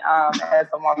personally as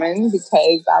a woman,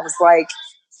 because I was like,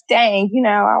 dang,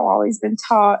 I've always been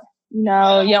taught, you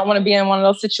don't want to be in one of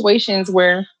those situations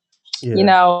where,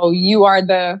 you are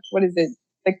the, what is it?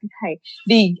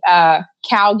 The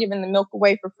cow giving the milk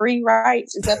away for free, right?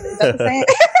 Is that the saying?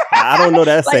 I don't know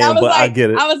that saying, but I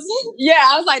get it. I was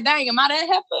like, dang, am I that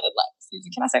heifer? Like, excuse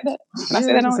me, can I say that? Can I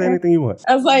say that on say air? anything you want.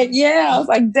 I was like,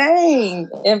 dang,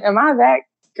 am I that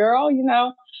girl?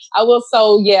 I will.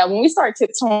 So yeah, when we start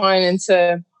tiptoeing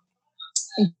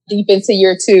deep into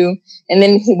year 2, and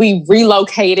then we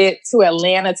relocated to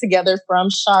Atlanta together from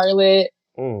Charlotte.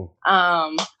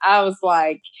 I was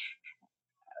like,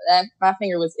 my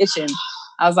finger was itching.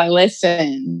 I was like,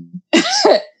 listen,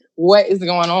 what is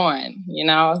going on?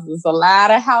 There's a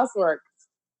lot of housework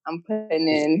I'm putting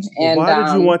in. And why did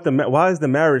you want why is the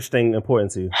marriage thing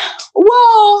important to you?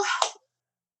 Well,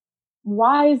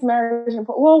 why is marriage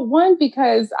important? Well, one,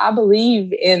 because I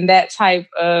believe in that type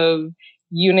of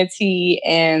unity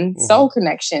and soul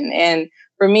connection. And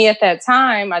for me at that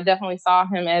time, I definitely saw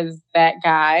him as that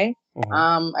guy.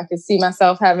 I could see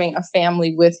myself having a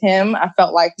family with him. I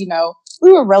felt like,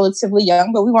 we were relatively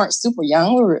young, but we weren't super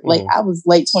young. We were I was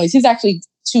late 20s. He's actually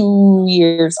 2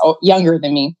 years younger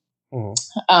than me.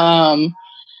 And,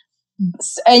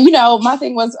 my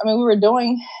thing was, we were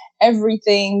doing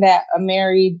everything that a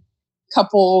married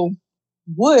couple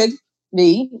would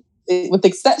be, with the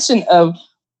exception of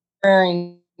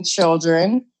bearing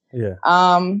children. Yeah.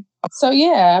 So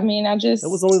yeah, I just. It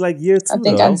was only like year 2. I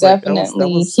think I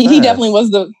definitely. He definitely was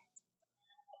the.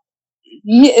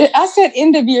 Yeah, I said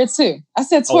end of year 2. I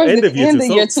said towards the end of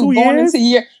year 2, going into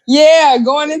year. Yeah,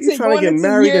 going into trying to get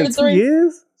married in 2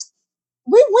 years.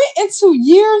 We went into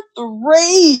year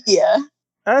 3.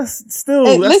 That's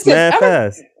still mad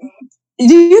fast.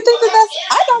 Do you think that's?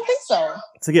 I don't think so.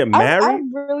 To get married? I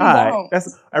really don't.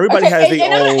 That's everybody has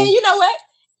their own. And you know what?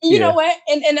 You know what?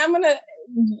 And I'm gonna.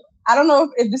 I don't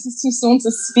know if this is too soon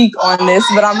to speak on this,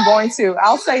 but I'm going to.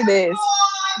 I'll say this.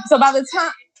 So by the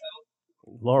time.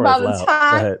 Laura's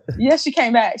loud. Yeah, she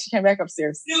came back. She came back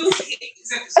upstairs.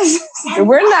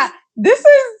 We're not. This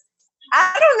is.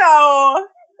 I don't know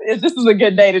if this is a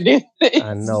good day to do this.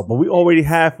 I know, but we already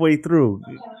halfway through.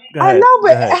 I know,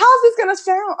 but how's this gonna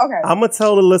sound? Okay, I'm gonna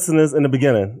tell the listeners in the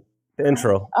beginning, the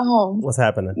intro. What's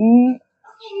happening?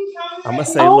 I'm gonna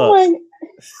say, look.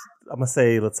 I'm gonna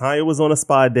say Latanya was on a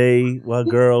spa day with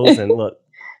her girls, and look,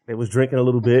 they was drinking a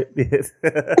little bit. Because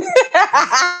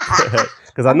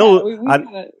I know,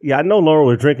 I know Laura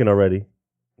was drinking already.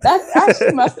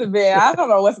 She must have been. I don't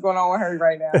know what's going on with her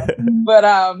right now,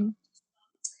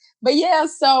 but yeah.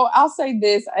 So I'll say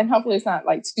this, and hopefully it's not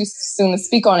like too soon to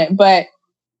speak on it. But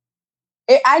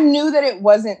I knew that it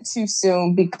wasn't too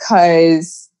soon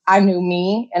because I knew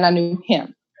me and I knew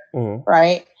him,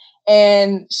 right?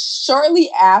 And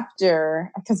shortly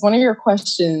after, because one of your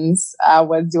questions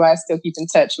was, do I still keep in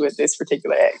touch with this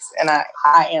particular ex? And I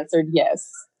answered yes.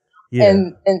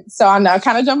 Yeah. And so I'm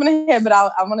kind of jumping ahead, but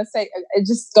I want to say it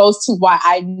just goes to why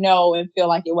I know and feel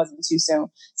like it wasn't too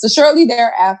soon. So shortly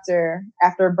thereafter,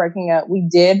 after breaking up, we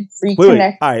did reconnect.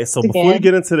 Wait. All right. So before you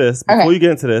get into this,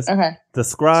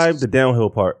 describe the downhill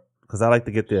part, because I like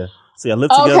to get there. So y'all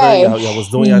lived together. Y'all was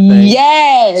doing your thing.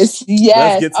 Yes.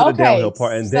 Let's get to the downhill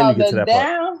part, and then you get to that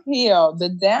part. The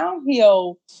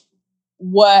downhill.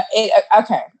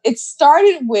 It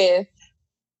started with.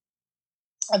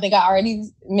 I think I already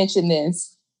mentioned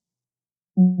this.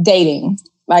 Dating.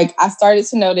 Like, I started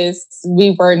to notice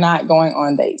we were not going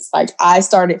on dates. Like, I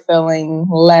started feeling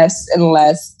less and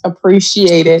less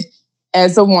appreciated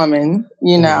as a woman.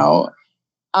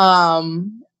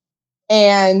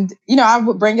 And, I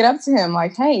would bring it up to him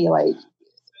like, hey, like,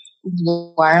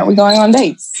 why aren't we going on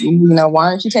dates? Why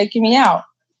aren't you taking me out?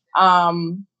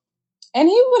 And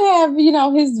he would have,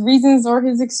 his reasons or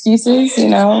his excuses,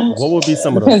 What would be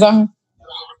some of those?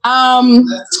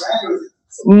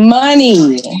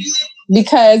 Money.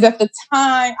 Because at the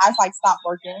time, I stopped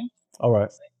working. All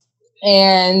right.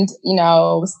 And,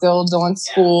 was still doing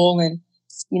school. And,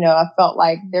 I felt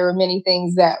like there were many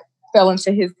things that fell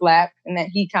into his lap and that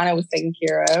he kind of was taking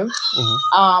care of.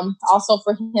 Also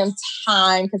for him,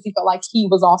 time, because he felt like he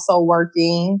was also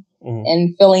working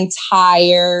and feeling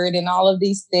tired and all of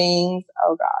these things.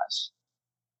 Oh gosh,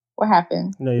 what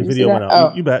happened? No, your video went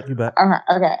out. You back.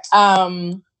 Okay.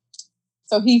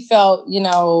 So he felt,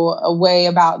 a way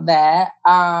about that.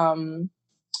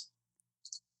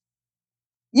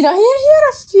 He had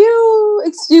a few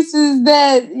excuses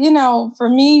that, for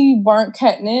me weren't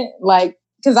cutting it. Like,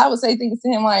 because I would say things to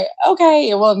him like,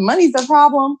 okay, well, if money's the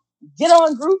problem, get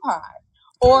on Groupon.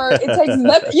 Or it takes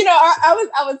nothing,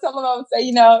 I would tell him, I would say,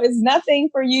 it's nothing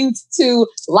for you to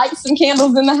light some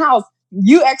candles in the house.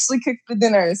 You actually cook the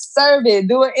dinner, serve it,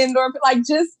 do it indoor, like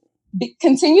just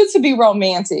continue to be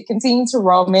romantic, continue to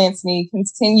romance me,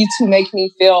 continue to make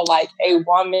me feel like a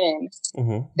woman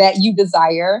that you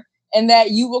desire and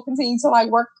that you will continue to like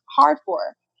work hard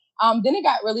for. Then it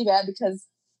got really bad because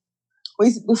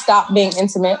we stopped being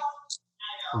intimate.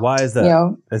 Why is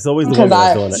that? It's always the woman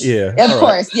that's doing that. Yeah. Of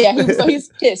course. Yeah. So he's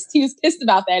pissed. He was pissed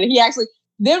about that. And he actually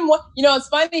then, it's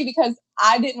funny because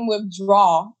I didn't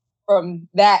withdraw from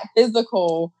that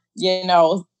physical,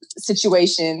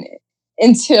 situation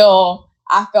until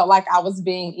I felt like I was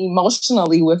being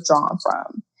emotionally withdrawn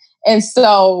from. And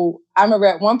so I remember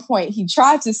at one point he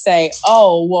tried to say,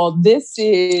 oh, well, this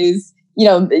is,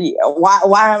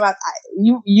 why am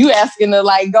you asking to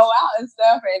like go out and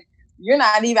stuff and you're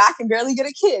not even, I can barely get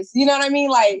a kiss. You know what I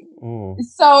mean? Like,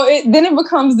 so then it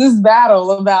becomes this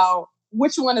battle about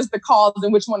which one is the cause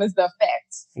and which one is the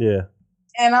effect. Yeah.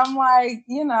 And I'm like,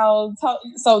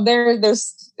 so there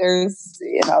was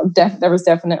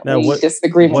definitely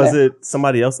disagreement. Was it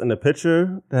somebody else in the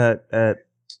picture that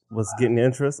was getting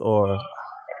interest or?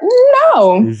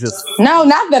 No, no,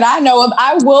 not that I know of.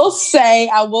 I will say,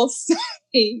 I hope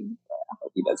he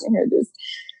doesn't hear this.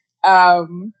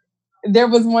 There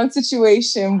was one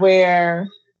situation where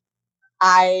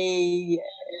I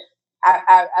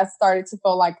started to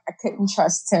feel like I couldn't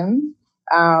trust him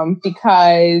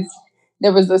because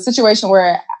there was a situation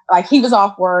where like he was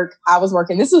off work, I was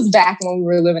working. This was back when we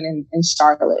were living in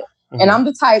Charlotte. And I'm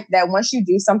the type that once you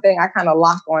do something, I kind of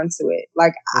lock onto it.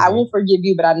 Like I will forgive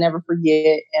you, but I never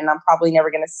forget. And I'm probably never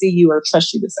going to see you or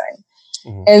trust you the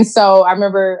same. And so I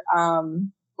remember,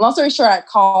 long story short, I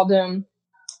called him.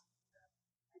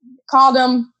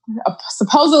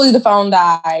 Supposedly the phone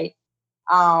died.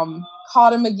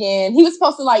 Called him again. He was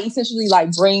supposed to like essentially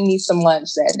like bring me some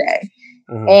lunch that day.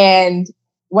 And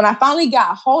when I finally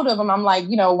got hold of him, I'm like,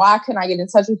 why couldn't I get in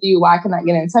touch with you? Why couldn't I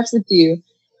get in touch with you?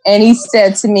 And he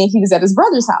said to me, he was at his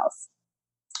brother's house.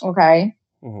 Okay.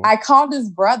 I called his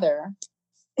brother,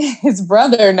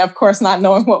 and of course, not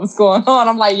knowing what was going on.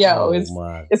 I'm like, yo,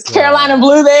 is Carolina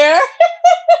Blue there?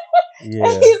 Yeah.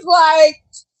 And he's like,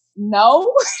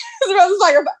 no. His brother's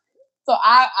like, so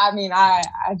I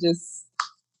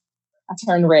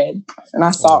turned red and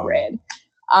I saw red.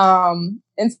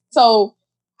 And so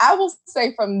I will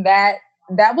say from that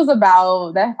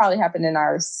probably happened in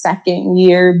our second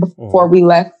year before we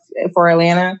left for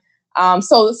Atlanta.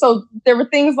 So there were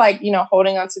things like,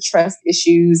 holding on to trust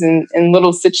issues and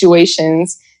little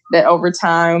situations that over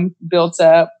time built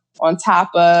up on top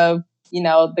of,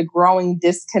 the growing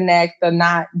disconnect, the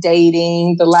not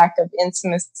dating, the lack of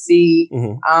intimacy.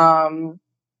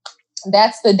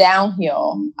 That's the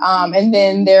downhill. And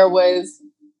then there was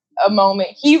a moment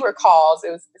he recalls,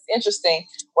 it's interesting,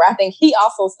 where I think he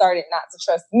also started not to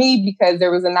trust me because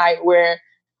there was a night where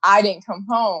I didn't come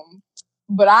home,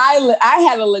 but I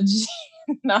had a legit,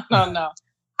 no.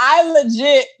 I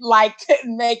legit like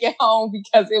couldn't make it home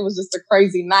because it was just a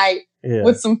crazy night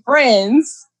with some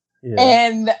friends. Yeah.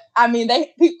 And I mean,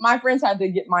 my friends had to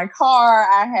get my car.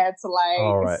 I had to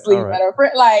sleep at a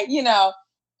friend,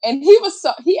 and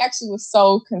he actually was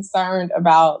so concerned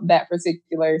about that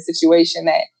particular situation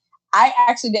that I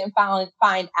actually didn't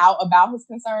find out about his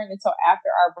concern until after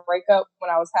our breakup,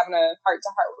 when I was having a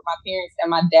heart-to-heart with my parents, and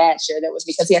my dad shared that with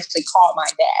me because he actually called my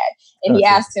dad and he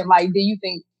asked him, like, do you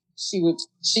think she would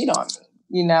cheat on me?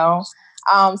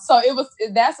 So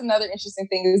that's another interesting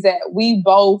thing, is that we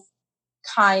both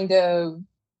kind of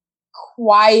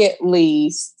quietly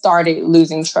started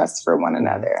losing trust for one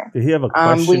another. Did he ever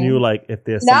question you, like, if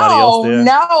there's somebody else there?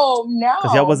 No.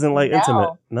 Because y'all wasn't like intimate,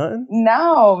 nothing?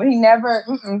 No, he never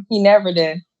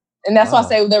did. And that's why I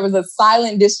say there was a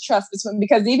silent distrust between,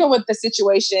 because even with the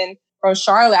situation from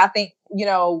Charlotte, I think,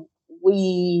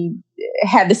 we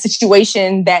had the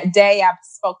situation that day. I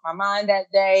spoke my mind that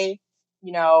day.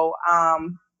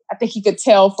 I think he could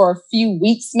tell for a few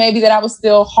weeks maybe that I was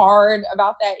still hard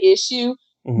about that issue.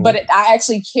 But I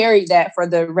actually carried that for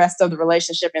the rest of the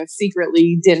relationship and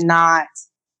secretly did not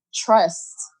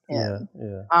trust him.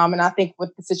 Yeah. And I think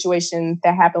with the situation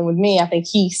that happened with me, I think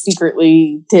he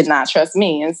secretly did not trust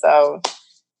me. And so,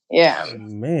 yeah.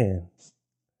 Man.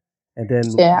 And then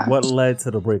what led to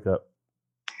the breakup?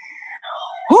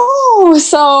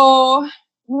 So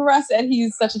remember I said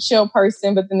he's such a chill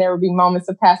person, but then there would be moments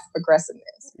of passive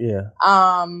aggressiveness. Yeah.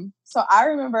 So I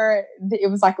remember it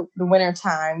was like the winter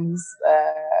times,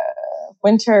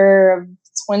 winter of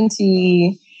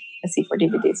 20. Let's see, for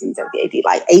DVDs,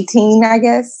 like 18, I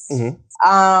guess. Mm-hmm.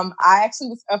 I actually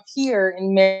was up here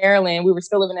in Maryland. We were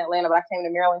still living in Atlanta, but I came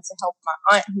to Maryland to help my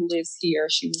aunt who lives here.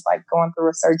 She was like going through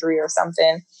a surgery or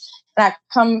something. And I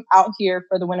come out here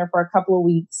for the winter for a couple of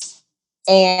weeks.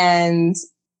 And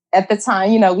at the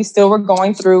time, we still were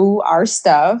going through our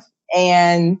stuff,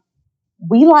 and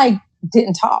we like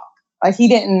didn't talk. Like he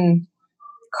didn't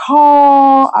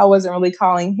call. I wasn't really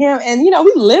calling him. And,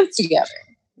 we lived together.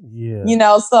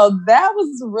 Yeah. So that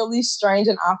was really strange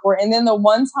and awkward. And then the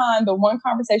one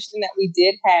conversation that we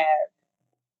did have,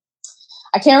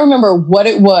 I can't remember what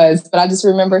it was, but I just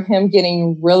remember him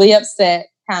getting really upset,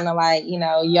 kind of like,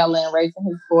 yelling, raising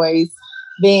his voice,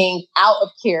 being out of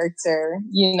character,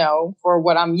 for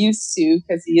what I'm used to,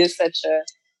 because he is such a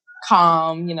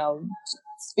calm,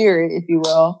 spirit, if you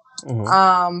will.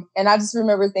 Mm-hmm. And I just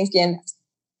remember thinking,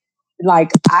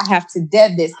 like, I have to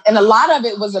dead this. And a lot of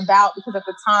it was about, because at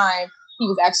the time he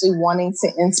was actually wanting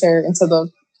to enter into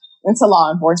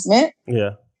law enforcement.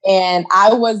 Yeah. And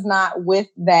I was not with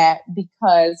that,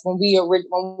 because when we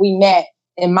met,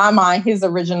 in my mind, his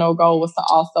original goal was to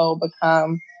also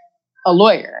become a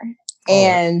lawyer. Oh.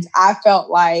 And I felt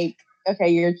like, okay,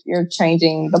 you're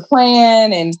changing the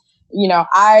plan. And,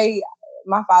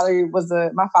 my father was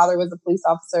a police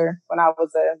officer when I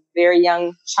was a very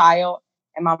young child.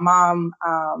 And my mom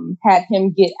had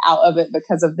him get out of it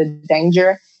because of the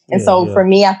danger. And for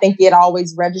me, I think it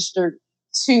always registered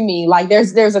to me. Like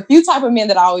there's a few type of men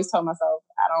that I always told myself,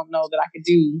 I don't know that I could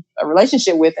do a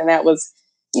relationship with. And that was,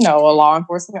 a law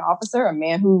enforcement officer, a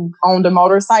man who owned a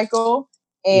motorcycle,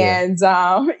 and,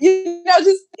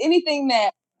 just anything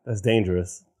that's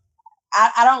dangerous.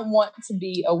 I don't want to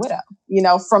be a widow,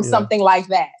 from something like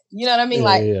that. You know what I mean?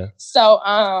 So,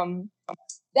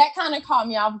 that kind of caught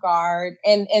me off guard.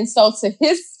 And so to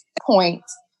his point,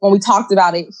 when we talked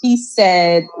about it, he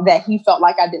said that he felt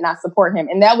like I did not support him.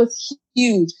 And that was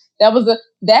huge.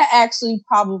 That actually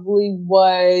probably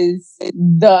was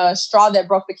the straw that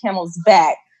broke the camel's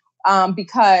back.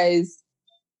 Because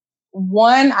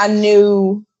one, I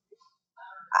knew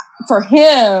for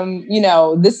him,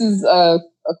 this is a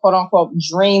quote unquote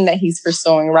dream that he's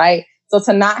pursuing, right? So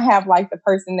to not have like the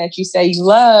person that you say you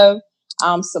love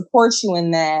support you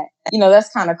in that, that's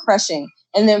kind of crushing.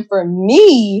 And then for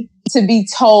me to be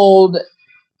told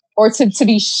or to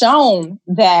be shown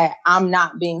that I'm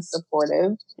not being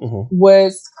supportive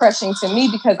was crushing to me,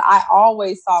 because I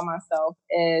always saw myself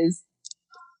as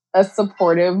a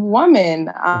supportive woman.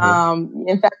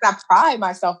 In fact, I pride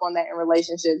myself on that in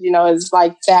relationships. It's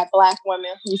like that Black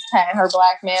woman who's patting her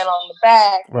Black man on the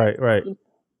back. Right.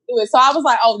 So I was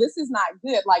like, oh, this is not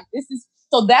good. Like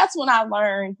so that's when I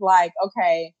learned, like,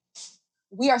 okay,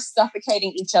 we are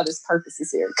suffocating each other's purposes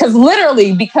here. Because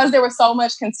literally, because there was so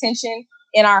much contention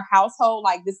in our household,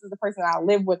 like this is the person I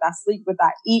live with, I sleep with,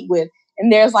 I eat with.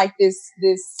 And there's like this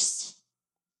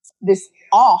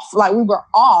off, like we were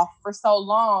off for so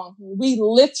long. We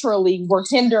literally were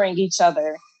hindering each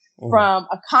other from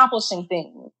accomplishing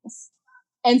things.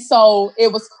 And so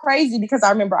it was crazy, because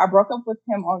I remember I broke up with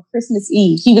him on Christmas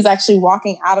Eve. He was actually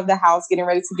walking out of the house, getting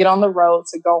ready to get on the road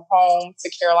to go home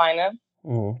to Carolina.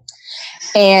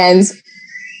 And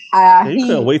you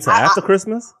couldn't wait till after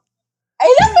Christmas?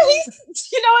 That's what he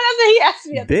asked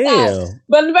me at the time.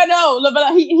 But no,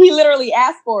 he literally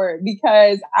asked for it,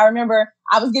 because I remember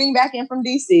I was getting back in from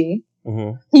DC.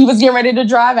 He was getting ready to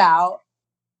drive out,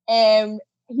 and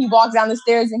he walks down the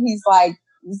stairs and he's like,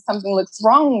 something looks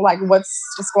wrong. Like, what's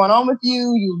going on with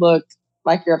you? You look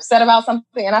like you're upset about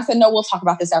something. And I said, no, we'll talk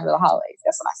about this after the holidays.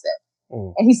 That's what I said.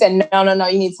 And he said, no,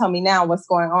 you need to tell me now what's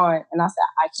going on. And I said,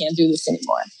 I can't do this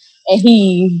anymore. And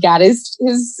he got his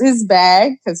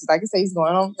bag, because like I say, he's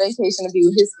going on vacation to be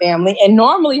with his family. And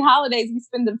normally holidays, we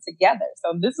spend them together.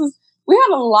 So we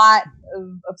had a lot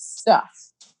of stuff,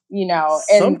 and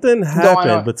something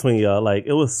happened between y'all. Like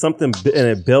it was something, and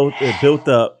it built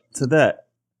up to that.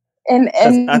 And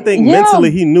I think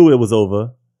mentally he knew it was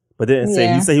over, but didn't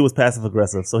say. He said he was passive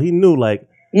aggressive, so he knew, like,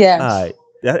 all right,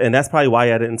 and that's probably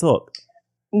why I didn't talk.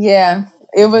 Yeah,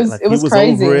 it was he was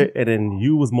crazy. Over it, and then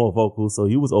you was more vocal, so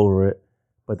you was over it.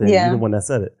 But then you're the one that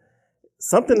said it.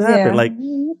 Something happened. Like,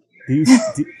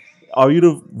 are you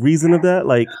the reason of that?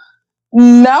 Like,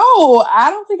 no,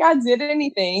 I don't think I did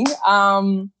anything.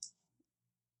 I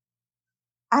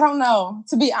don't know.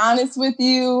 To be honest with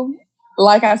you.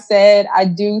 Like I said, I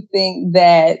do think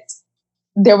that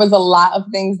there was a lot of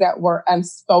things that were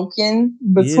unspoken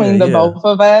between the both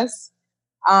of us.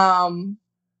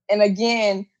 And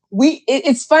again,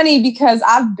 it's funny because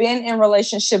I've been in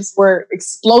relationships where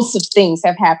explosive things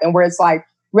have happened, where it's like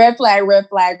red flag, red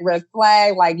flag, red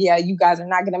flag. Like, yeah, you guys are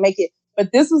not going to make it.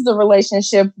 But this was the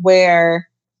relationship where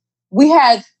we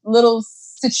had little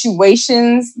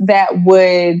situations that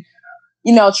would,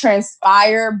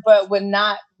 transpire, but would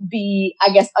not be,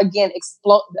 I guess, again,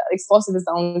 explosive is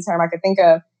the only term I could think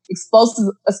of.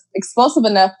 Explosive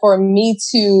enough for me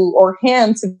to, or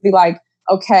him to be like,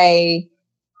 okay,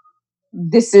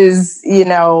 this is,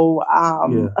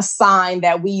 a sign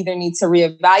that we either need to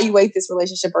reevaluate this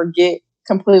relationship or get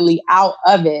completely out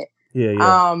of it.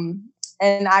 Yeah.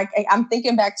 And I'm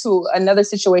thinking back to another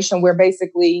situation where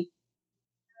basically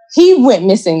he went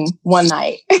missing one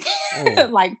night,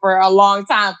 like for a long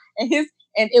time. And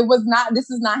this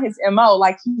is not his MO.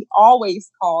 Like, he always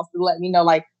calls to let me know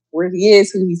like where he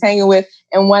is, who he's hanging with.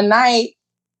 And one night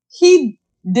he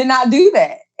did not do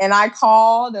that. And I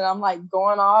called and I'm like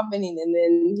going off and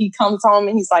then he comes home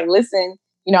and he's like, listen,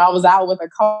 I was out with a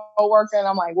coworker, and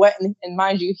I'm like, what? And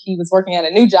mind you, he was working at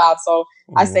a new job. So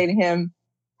I say to him,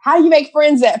 how do you make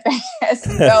friends that fast?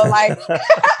 Like,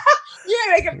 you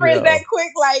ain't making friends that quick.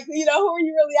 Like, who are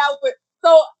you really out with?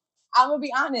 So I'm going to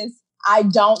be honest. I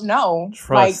don't know.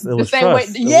 Trust. Like the same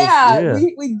trust.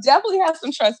 Way. We definitely have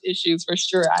some trust issues for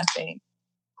sure, I think.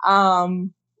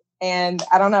 And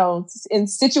I don't know, in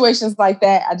situations like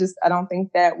that, I don't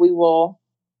think that we'll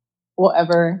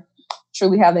ever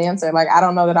truly have the answer. Like, I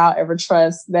don't know that I'll ever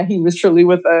trust that he was truly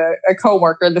with a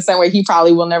coworker the same way he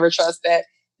probably will never trust that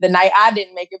the night I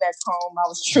didn't make it back home, I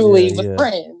was truly with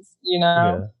friends,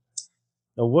 Yeah.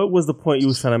 Now, what was the point you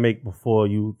was trying to make before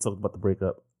you talked about the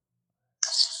breakup?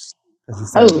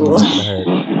 I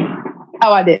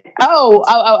did.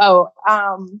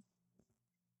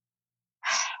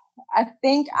 I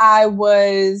think I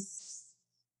was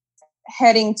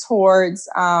heading towards,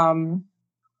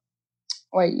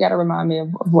 wait, you got to remind me of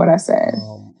what I said.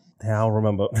 I don't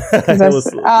remember.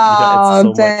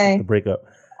 Dang. The breakup.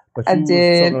 But I you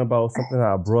did. was talking about something that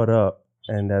I brought up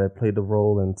and that it played the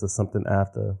role into something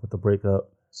after with the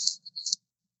breakup.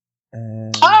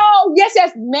 And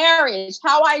yes, marriage.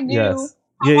 How I knew.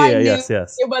 Yes.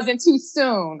 Yes. It wasn't too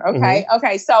soon. Okay. Mm-hmm.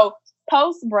 Okay. So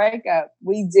post breakup,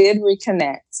 we did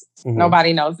reconnect. Mm-hmm.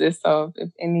 Nobody knows this. So if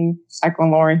any, like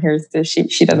when Lauren hears this,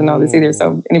 she doesn't know this either.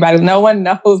 So no one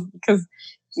knows because,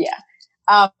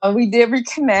 we did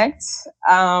reconnect.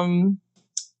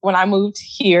 When I moved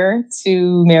here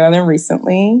to Maryland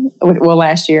recently,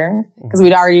 last year, because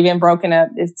we'd already been broken up.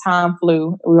 As time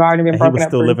flew, we'd already been broken up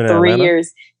for 3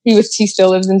 years. He still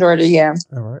lives in Georgia. Yeah.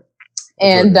 All right.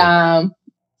 And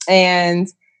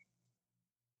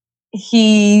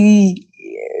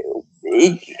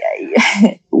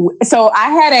so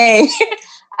I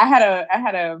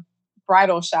had a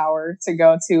bridal shower to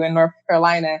go to in North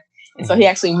Carolina. And so he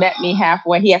actually met me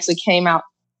halfway. He actually came out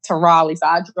to Raleigh. So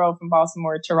I drove from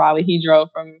Baltimore to Raleigh. He drove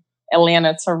from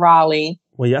Atlanta to Raleigh.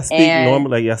 Well, y'all speak normally,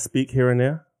 like y'all speak here and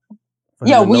there? We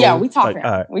talk. Like,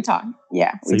 right. We talk.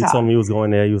 Yeah. So you told me he was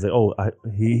going there. You was like,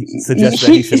 he suggested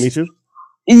that he should meet you?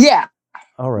 Yeah.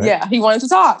 All right. Yeah, he wanted to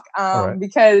talk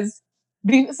because.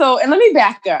 So, and let me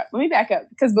back up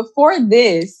because before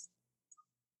this,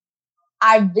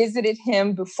 I visited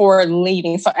him before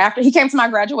leaving. So after he came to my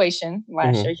graduation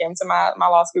last year, he came to my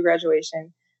law school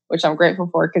graduation, which I'm grateful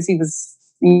for because he was,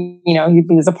 he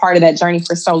was a part of that journey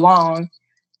for so long.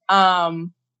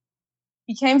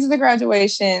 He came to the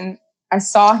graduation. I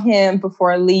saw him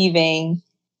before leaving,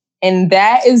 and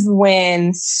that is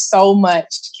when so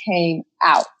much came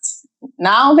out.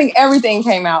 Now, I don't think everything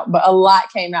came out, but a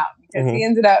lot came out because he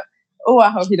ended up, I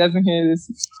hope he doesn't hear this.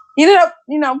 He ended up,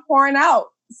 pouring out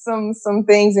some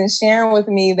things and sharing with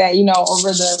me that,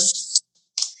 over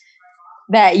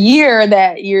that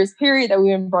year's period that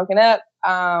we've been broken up,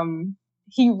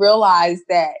 he realized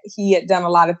that he had done a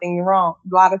lot of things wrong.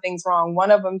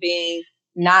 One of them being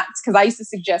not, because I used to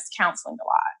suggest counseling a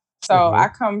lot. So I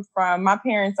come from, my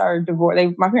parents are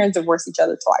divorced. My parents divorced each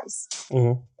other twice.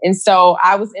 And so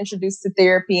I was introduced to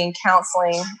therapy and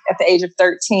counseling at the age of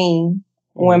 13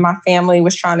 when my family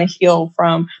was trying to heal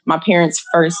from my parents'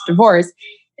 first divorce.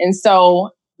 And so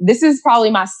this is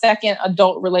probably my second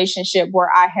adult relationship where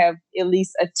I have at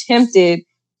least attempted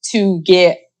to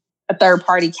get a third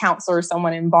party counselor or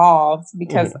someone involved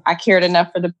because I cared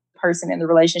enough for the person in the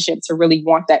relationship to really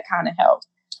want that kind of help.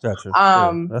 Gotcha.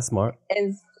 That's smart.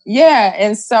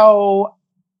 And so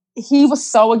he was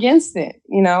so against it,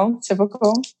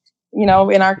 typical, in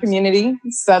our community,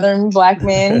 Southern Black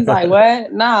man. He's like,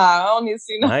 what? Nah, I don't need to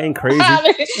see I ain't crazy. You know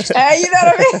what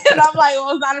I mean? And I'm like,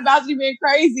 well, it's not about you being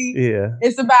crazy. Yeah.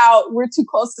 It's about we're too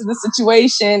close to the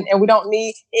situation and we don't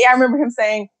need. I remember him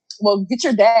saying, well, get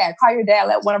your dad, call your dad,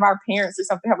 let one of our parents or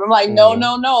something help. I'm like,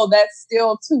 no, that's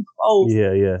still too close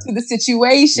to the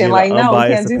situation. Yeah, like, no, we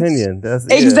can't do opinion. That's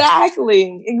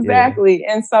exactly.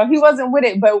 Yeah. And so he wasn't with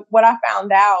it. But what I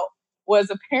found out was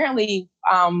apparently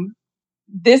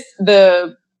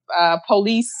the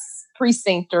police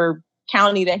precinct or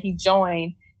county that he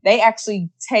joined, they actually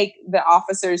take the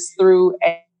officers through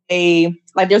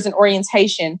there's an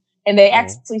orientation, and they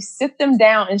actually sit them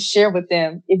down and share with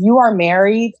them, if you are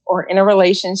married or in a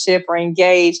relationship or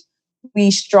engaged, we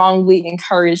strongly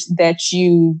encourage that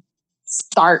you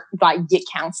start get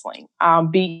counseling.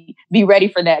 Be ready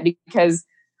for that, because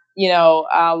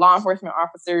law enforcement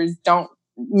officers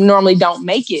normally don't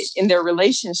make it in their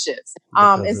relationships.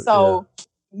 So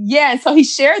he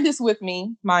shared this with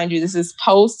me, mind you. This is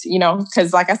post,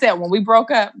 because like I said, when we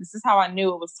broke up, this is how I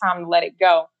knew it was time to let it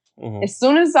go. Mm-hmm. As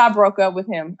soon as I broke up with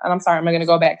him, and I'm sorry, I'm going to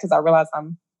go back because I realize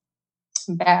I'm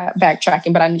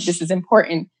backtracking, but this is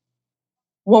important.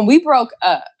 When we broke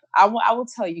up, I will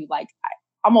tell you,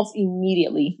 almost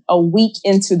immediately, a week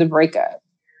into the breakup,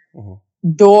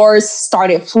 doors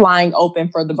started flying open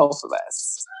for the both of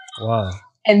us. Wow.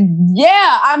 And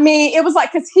yeah, I mean, it was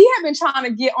because he had been trying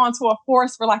to get onto a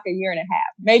force for a year and a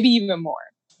half, maybe even more.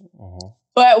 Mm-hmm.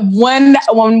 But when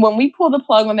we pulled the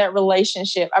plug on that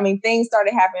relationship, I mean, things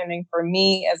started happening for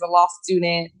me as a law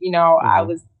student. I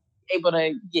was able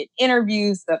to get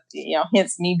interviews,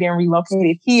 hence me being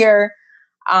relocated here.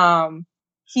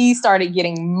 He started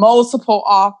getting multiple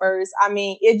offers. I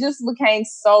mean, it just became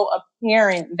so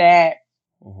apparent that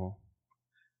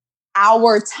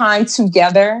our time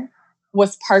together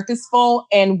was purposeful,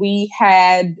 and we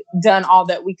had done all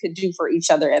that we could do for each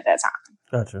other at that time.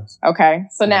 Gotcha. Okay.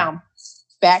 So now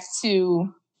back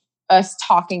to us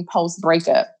talking post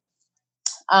breakup.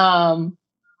 So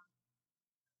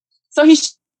he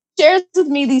shares with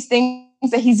me these things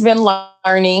that he's been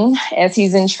learning as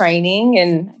he's in training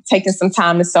and taking some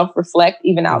time to self-reflect,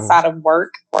 even outside of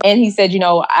work. And he said,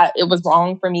 it was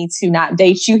wrong for me to not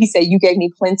date you. He said, you gave me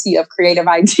plenty of creative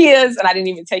ideas and I didn't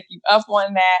even take you up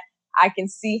on that. I can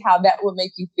see how that would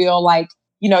make you feel like,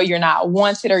 you're not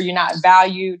wanted or you're not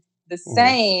valued, the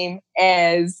same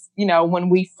as, when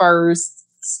we first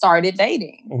started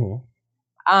dating.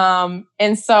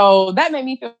 And so that made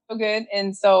me feel good.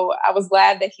 And so I was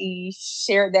glad that he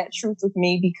shared that truth with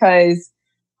me, because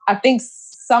I think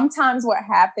sometimes what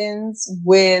happens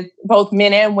with both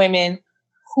men and women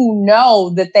who know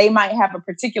that they might have a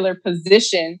particular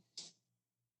position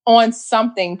on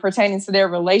something pertaining to their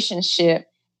relationship,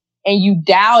 and you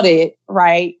doubt it,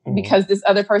 right? Because this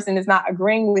other person is not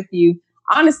agreeing with you.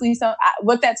 Honestly,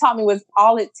 what that taught me was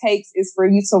all it takes is for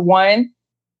you to, one,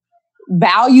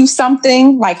 value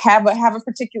something, have a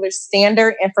particular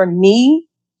standard. And for me,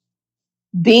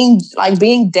 being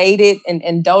dated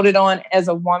and doted on as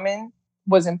a woman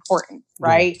was important,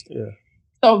 right? Yeah.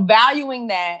 So valuing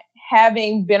that,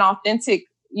 having been authentic,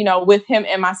 with him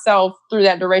and myself through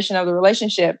that duration of the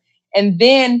relationship, and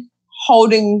then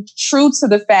holding true to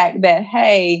the fact that,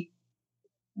 hey,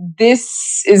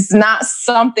 this is not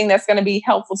something that's going to be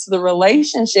helpful to the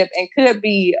relationship and could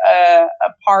be a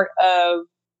part of,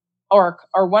 or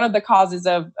one of the causes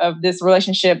of this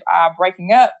relationship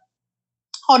breaking up.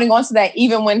 Holding on to that,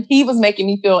 even when he was making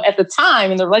me feel at the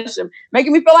time in the relationship,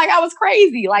 making me feel like I was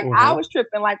crazy, I was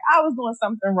tripping, I was doing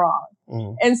something wrong.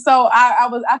 And so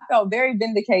I felt very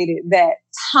vindicated that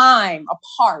time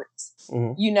apart,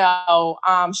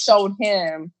 showed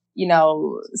him,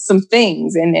 some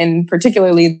things, and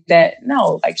particularly that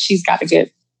she's got a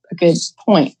good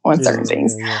point on certain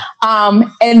things.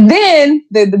 And then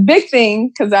the big thing,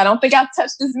 because I don't think I've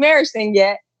touched this marriage thing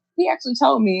yet, he actually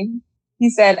told me, he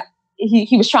said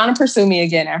he was trying to pursue me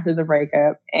again after the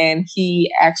breakup, and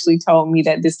he actually told me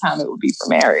that this time it would be for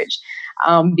marriage,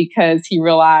 because he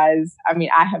realized, I've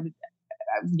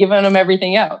given him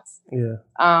everything else. Yeah.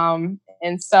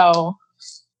 And so,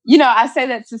 I say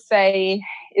that to say,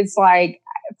 it's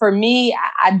for me,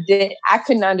 I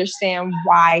couldn't understand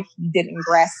why he didn't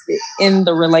grasp it in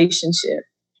the relationship.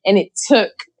 And it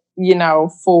took,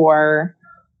 for,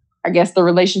 I guess, the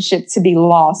relationship to be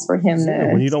lost for him.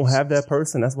 When you don't have that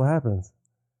person, that's what happens.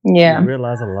 Yeah. You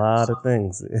realize a lot of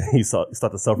things. You start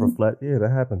to self-reflect. Yeah,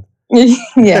 that happened.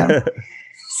 Yeah.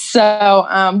 So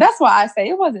that's why I say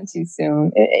it wasn't too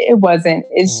soon. It wasn't.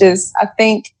 It's just, I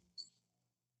think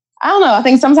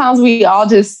sometimes we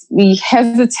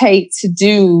hesitate to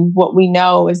do what we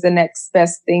know is the next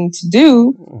best thing to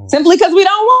do, simply because we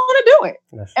don't want to do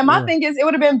it. And my thing is, it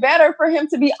would have been better for him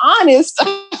to be honest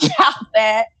about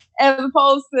that, as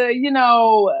opposed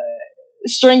to,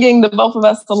 stringing the both of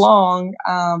us along,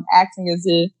 acting as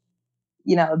if,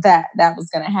 that was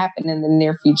going to happen in the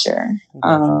near future.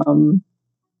 Gotcha.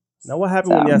 Now, what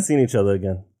happened when y'all seen each other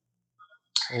again?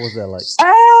 What was that like?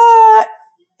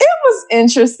 It was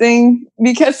interesting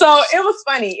because it was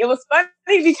funny. It was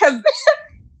funny because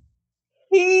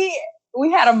we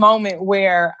had a moment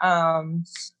where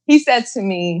he said to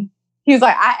me, he was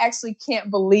like, I actually can't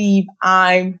believe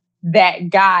I'm that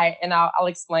guy. And I'll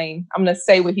explain. I'm going to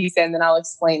say what he said and then I'll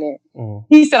explain it. Mm.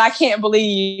 He said, I can't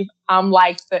believe I'm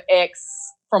like the ex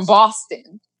from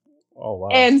Boston. Oh, wow.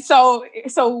 And so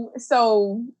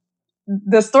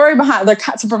the story behind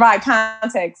to provide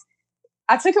context,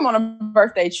 I took him on a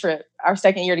birthday trip our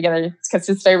second year together because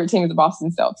his favorite team is the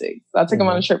Boston Celtics. So I took him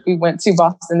on a trip. We went to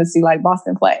Boston to see like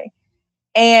Boston play.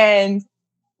 And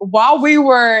while we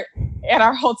were at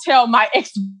our hotel, my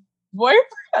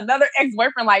another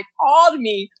ex-boyfriend like called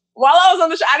me while I was on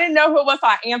the show. I didn't know who it was. So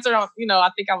I answered on, I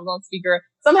think I was on speaker.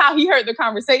 Somehow he heard the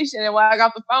conversation. And when I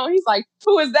got the phone, he's like,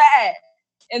 who is that?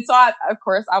 And so of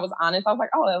course I was honest. I was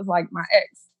like, oh, that was like my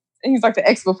ex. And he's like, the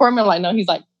ex before me. I'm like, no, he's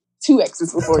like 2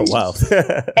 exes before you. Wow.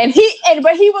 But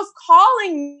he was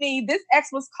calling me, this ex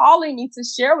was calling me to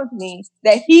share with me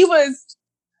that he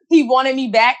wanted me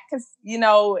back because,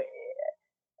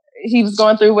 he was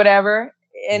going through whatever.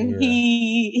 And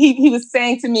he was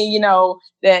saying to me,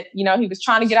 that, he was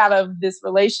trying to get out of this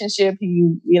relationship.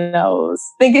 He, was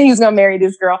thinking he was going to marry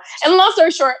this girl. And long story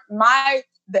short,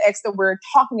 the ex that we're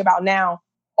talking about now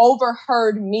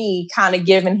overheard me kind of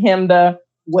giving him the,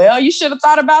 well, you should have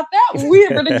thought about that when we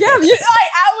were together.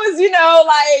 I was,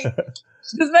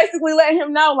 just basically letting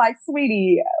him know, like,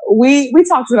 sweetie, we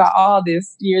talked about all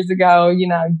this years ago,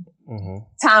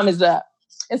 time is up.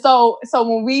 And so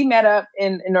when we met up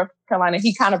in North Carolina,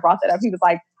 he kind of brought that up. He was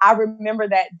like, I remember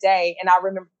that day. And I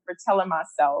remember telling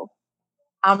myself,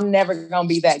 I'm never going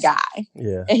to be that guy.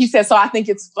 Yeah. And he said, so I think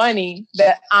it's funny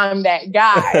that I'm that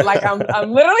guy. Like, I'm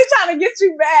literally trying to get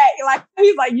you back. Like,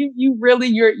 he's like, you really,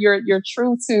 you're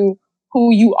true to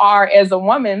who you are as a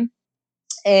woman.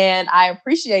 And I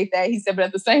appreciate that. He said, but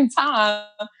at the same time,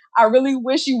 I really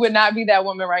wish you would not be that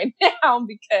woman right now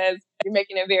because you're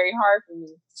making it very hard for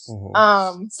me.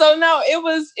 Mm-hmm. So no, it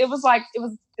was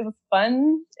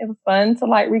fun. It was fun to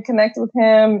like reconnect with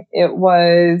him. It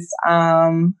was, I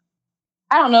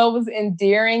don't know, it was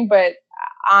endearing, but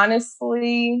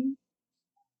honestly,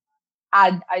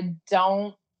 I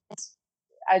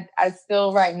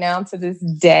still right now to this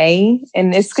day,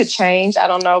 and this could change, I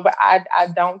don't know, but I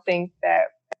don't think that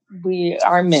we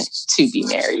are meant to be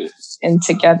married and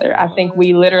together. I think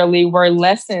we literally were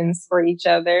lessons for each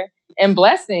other and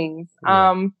blessings.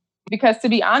 Yeah. Because to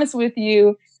be honest with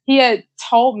you, he had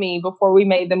told me before we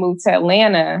made the move to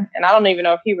Atlanta, and I don't even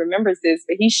know if he remembers this,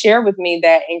 but he shared with me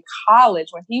that in college,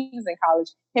 when he was in college,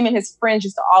 him and his friends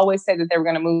used to always say that they were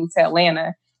going to move to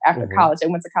Atlanta after college. They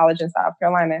went to college in South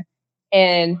Carolina,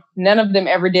 and none of them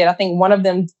ever did. I think one of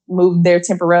them moved there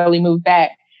temporarily, moved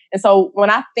back. And so when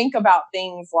I think about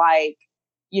things like,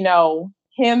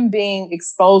 him being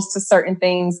exposed to certain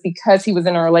things because he was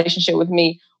in a relationship with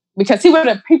me, because he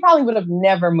probably would have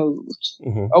never moved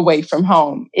away from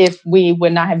home if we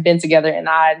would not have been together and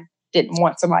I didn't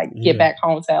want to get back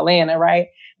home to Atlanta. Right.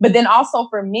 But then also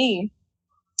for me,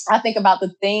 I think about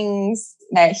the things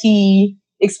that he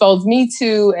exposed me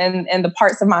to and the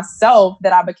parts of myself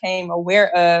that I became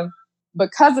aware of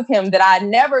because of him that I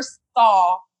never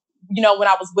saw, when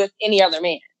I was with any other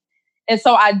man. And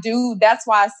so that's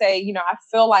why I say, I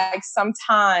feel like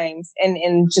sometimes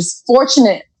and just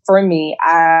fortunate for me,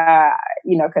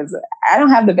 because I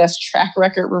don't have the best track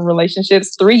record with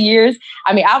relationships. 3 years.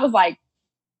 I mean, I was like,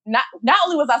 not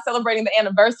only was I celebrating the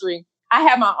anniversary, I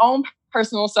had my own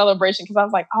personal celebration because I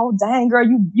was like, oh, dang, girl,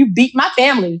 you beat my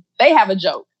family. They have a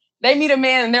joke. They meet a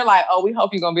man and they're like, oh, we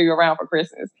hope you're going to be around for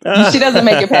Christmas. She doesn't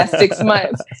make it past 6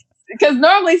 months. Because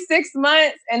normally 6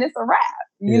 months and it's a wrap.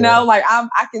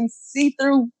 I can see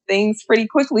through things pretty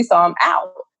quickly, so I'm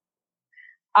out.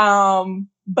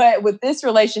 But with this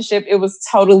relationship, it was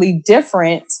totally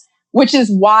different, which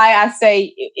is why I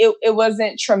say it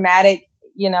wasn't traumatic,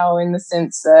 in the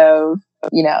sense of,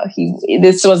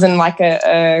 this wasn't like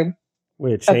a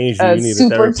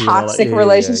super toxic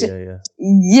relationship.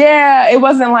 Yeah, it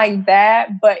wasn't like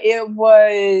that, but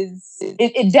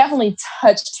it definitely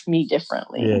touched me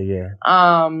differently. Yeah.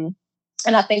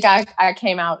 And I think I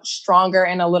came out stronger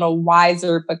and a little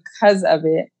wiser because of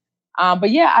it.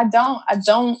 But yeah, right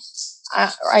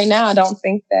now, I don't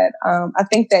think that, I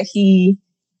think that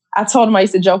I told him, I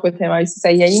used to joke with him. I used to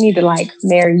say, yeah, you need to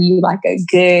marry you like a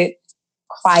good,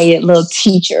 quiet little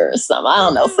teacher or something. I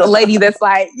don't know. So a lady that's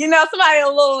somebody a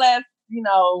little less,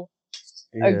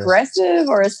 aggressive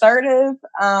or assertive.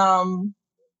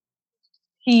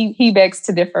 he begs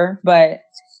to differ, but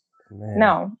Man.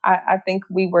 no, I think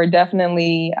we were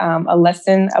definitely a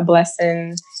lesson, a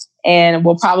blessing, and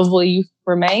we'll probably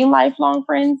remain lifelong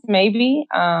friends. Maybe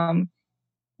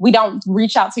we don't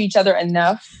reach out to each other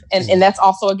enough, and that's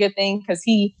also a good thing because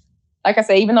he, like I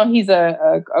say, even though he's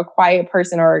a quiet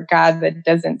person or a guy that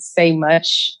doesn't say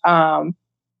much,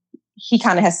 he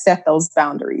kind of has set those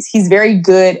boundaries. He's very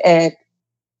good at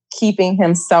keeping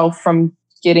himself from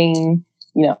getting,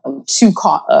 too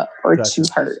caught up or too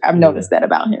hurt. I've noticed that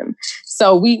about him.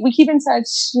 So we keep in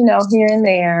touch, here and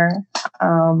there.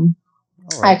 Right.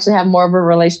 I actually have more of a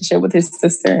relationship with his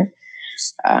sister.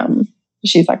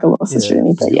 She's like a little sister to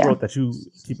me, but you wrote that you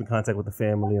keep in contact with the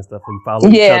family and stuff, and you follow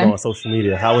each other on social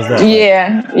media. How was that?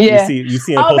 Yeah. You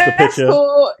see him post a picture.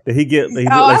 Cool. Did he get?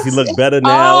 He look better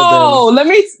now. Let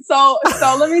me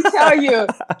tell you.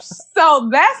 So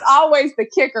that's always the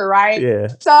kicker, right? Yeah.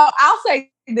 So I'll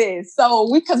say this.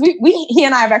 So he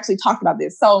and I have actually talked about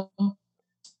this. So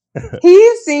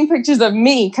he's seen pictures of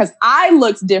me because I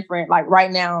looked different, like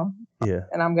right now. Yeah.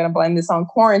 And I'm going to blame this on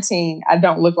quarantine. I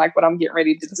don't look like what I'm getting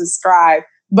ready to describe.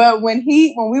 But when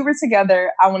we were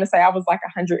together, I want to say I was like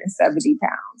 170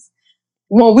 pounds.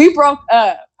 When we broke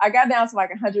up, I got down to like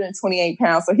 128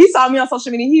 pounds. So he saw me on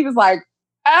social media. He was like,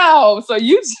 "Oh, so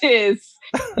you just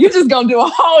going to do a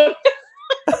whole..."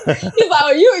 He's like,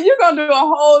 "Oh, you're going to do a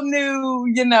whole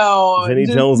new, Jenny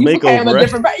Jones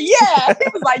makeover, right? Yeah. He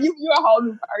was like, you're a whole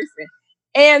new person."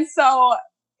 And so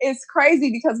it's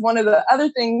crazy because one of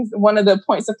the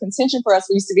points of contention for us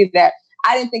used to be that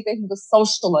I didn't think that he was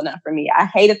social enough for me. I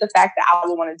hated the fact that I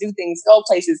would want to do things, go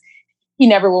places. He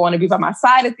never would want to be by my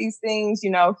side at these things.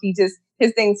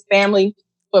 His things, family,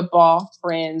 football,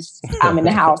 friends. I'm in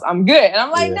the house. I'm good. And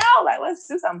I'm like, no, let's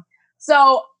do something.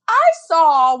 So I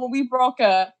saw when we broke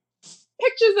up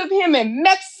pictures of him in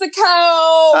Mexico.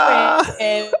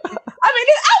 And I mean,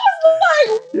 I was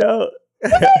like, yo.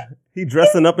 He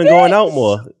dressing up and going out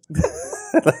more.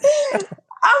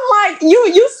 I'm like,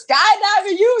 you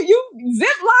skydiving, you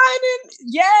zip lining.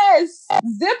 Yes,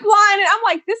 zip lining. I'm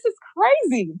like, this is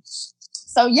crazy.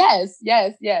 So yes.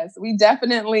 We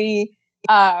definitely,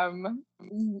 I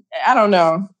don't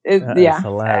know.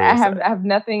 I have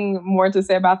nothing more to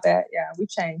say about that. Yeah, we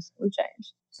changed.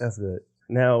 That's good.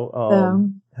 Now,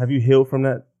 have you healed from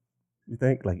that? You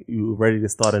think like you ready to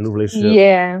start a new relationship?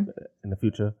 Yeah. In the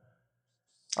future?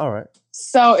 All right.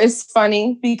 So it's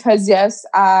funny because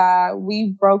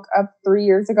we broke up 3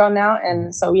 years ago now.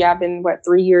 And so I've been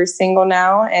 3 years single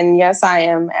now. And yes, I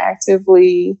am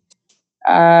actively,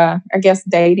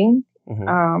 dating.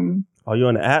 Mm-hmm. Are you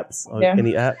on the apps?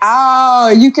 Any apps? Oh,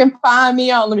 you can find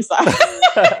me on, let me stop.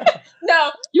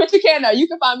 No, you can know. You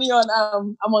can find me on,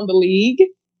 I'm on The League.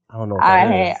 I don't know what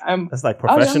that is. That's like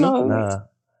professional? Nah.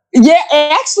 Yeah,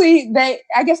 actually,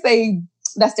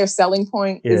 that's their selling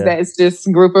point, is that it's this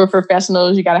group of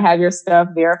professionals. You got to have your stuff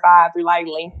verified through like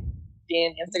LinkedIn,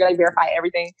 Instagram, they verify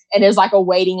everything. And there's like a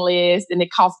waiting list, and it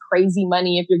costs crazy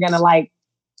money if you're going to like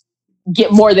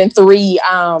get more than 3,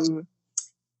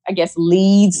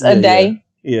 leads a day.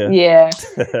 Yeah.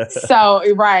 So,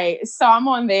 right. So I'm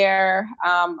on there.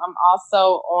 I'm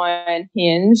also on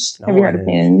Hinge. Have you heard of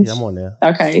Hinge? Yeah, I'm on there.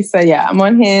 Okay. So yeah, I'm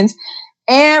on Hinge.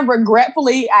 And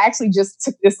regretfully, I actually just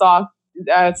took this off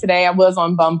today. I was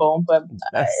on Bumble, but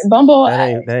Bumble, that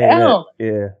ain't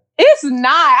yeah, it's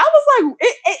not. I was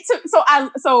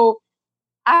like,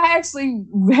 I actually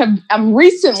I'm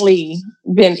recently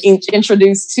been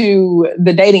introduced to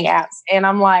the dating apps, and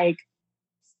I'm like,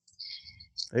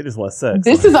 they just want sex.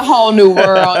 This is a whole new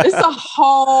world. It's a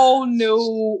whole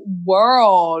new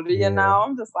world.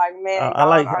 I'm just like, man.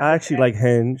 I actually like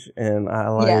Hinge, and I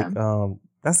like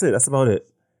that's it. That's about it.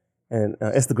 And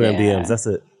Instagram DMs. That's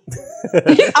it.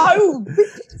 See, I don't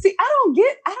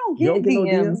get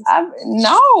DMs.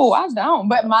 No, I don't.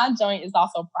 But my joint is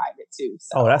also private too.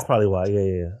 So. Oh, that's probably why.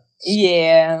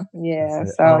 Yeah.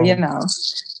 So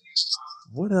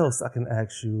what else I can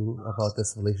ask you about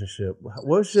this relationship?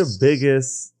 What's your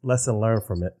biggest lesson learned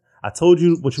from it? I told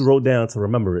you what you wrote down to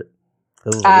remember it.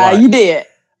 You did.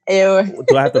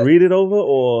 Do I have to read it over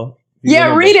or?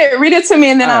 Yeah, read it to me,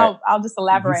 and then I'll just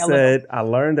elaborate a little. You said, I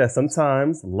learned that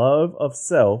sometimes love of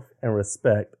self and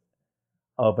respect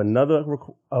of another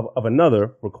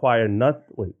require nothing.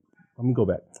 Wait, let me go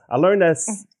back. I learned that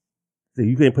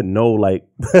you can't put no like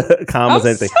commas or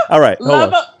anything. All right,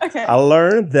 hold on. Okay. I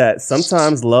learned that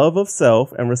sometimes love of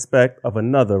self and respect of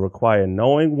another require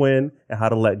knowing when and how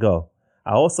to let go.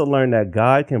 I also learned that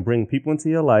God can bring people into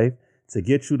your life to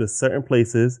get you to certain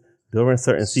places during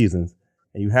certain seasons.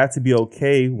 And you have to be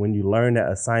okay when you learn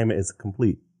that assignment is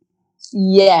complete.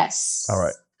 Yes. All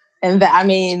right. And that, I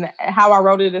mean, how I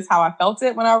wrote it is how I felt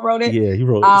it when I wrote it. Yeah, you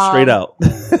wrote it straight out.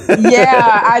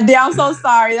 Yeah, I did. I'm so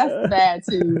sorry. That's bad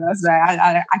too. That's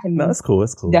bad. I can. No, that's cool.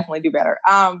 That's cool. Definitely do better.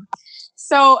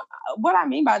 So what I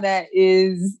mean by that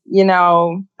is, you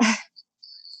know,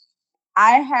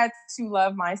 I had to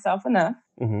love myself enough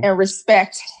and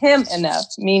respect him enough,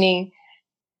 meaning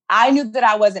I knew that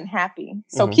I wasn't happy.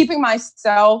 So keeping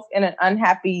myself in an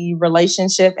unhappy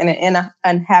relationship and in an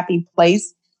unhappy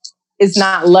place is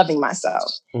not loving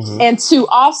myself. And to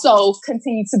also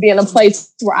continue to be in a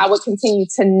place where I would continue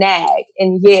to nag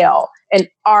and yell and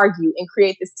argue and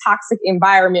create this toxic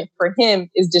environment for him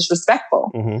is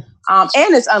disrespectful. And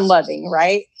it's unloving,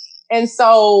 right? And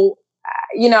so,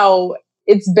 you know,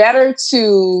 it's better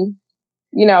to,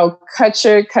 you know, cut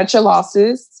your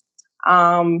losses,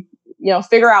 you know,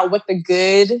 figure out what the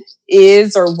good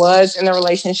is or was in the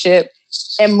relationship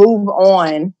and move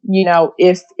on, you know,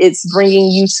 if it's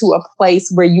bringing you to a place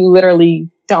where you literally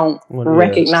don't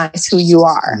recognize who you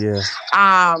are.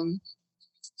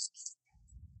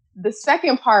 The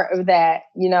second part of that,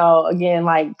 you know, again,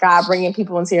 like God bringing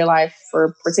people into your life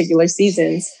for particular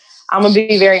seasons. I'm going to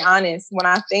be very honest. When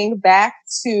I think back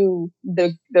to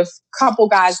the couple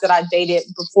guys that I dated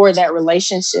before that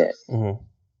relationship,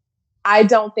 I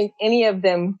don't think any of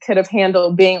them could have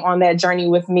handled being on that journey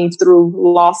with me through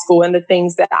law school and the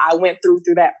things that I went through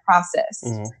that process.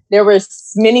 There were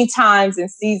many times and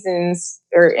seasons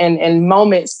and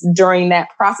moments during that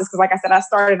process. Because like I said, I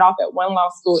started off at one law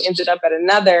school, ended up at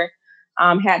another,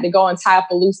 had to go and tie up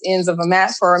the loose ends of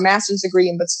for a master's degree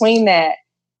in between that.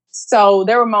 So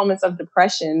there were moments of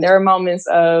depression. There were moments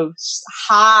of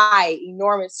high,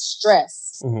 enormous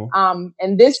stress.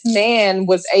 And this man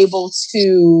was able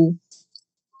to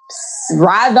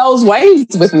ride those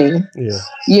waves with me,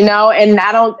 you know, and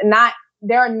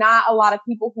there are not a lot of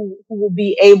people who will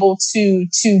be able to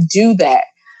do that.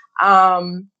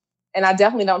 And I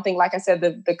definitely don't think, like I said,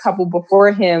 the couple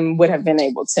before him would have been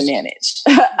able to manage.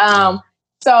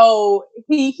 So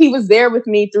he was there with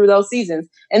me through those seasons.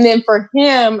 And then for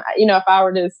him, you know, if I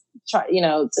were to try, you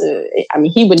know, I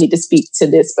mean, he would need to speak to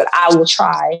this, but I will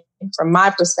try from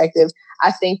my perspective.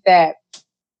 I think that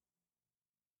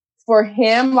for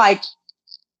him, like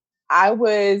I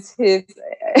was his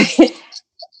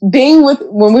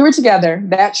when we were together,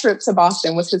 that trip to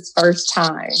Boston was his first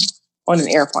time on an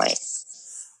airplane.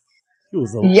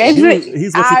 He's what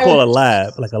you call a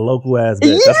lab, like a local ass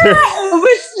bitch.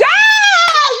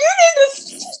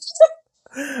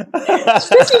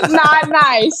 This is not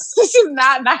nice. This is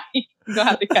not nice. You're going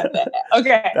to have to cut that out.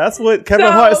 Okay. That's what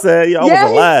Kevin Hart said. I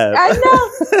was alive. I know.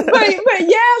 but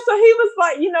yeah, so he was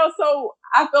like, you know, so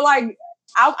I feel like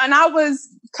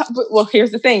well,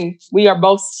 here's the thing. We are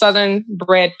both Southern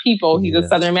bred people. He's a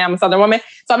Southern man, I'm a Southern woman.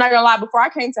 So I'm not going to lie. Before I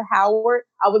came to Howard,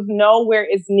 I was nowhere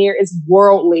as near as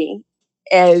worldly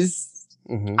as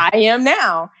I am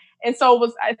now. And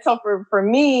so for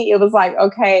me, it was like,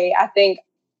 okay, I think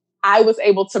I was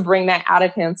able to bring that out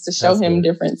of him to show him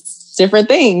different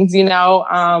things, you know.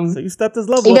 So you stepped his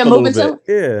level up a little bit.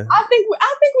 Yeah. I think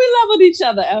we leveled each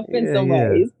other up in some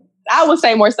ways. I would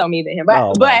say more so me than him,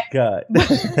 but God. but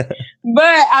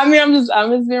I mean, I'm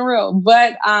just being real.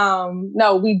 But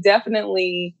no, we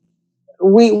definitely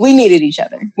we needed each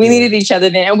other. We needed each other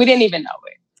then, and we didn't even know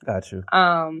it. Got you.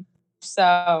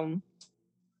 So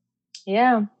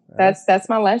yeah, that's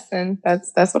my lesson.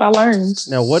 That's what I learned.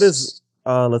 Now, what is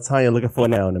LaTanya looking for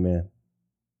now in a man?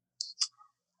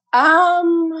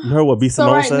 You heard what B.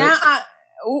 Simone right said? Now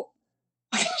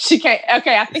she can't.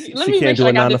 Okay, I think let she me can't make do sure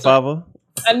a 9-to-5.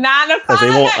 A 9-to-5 because they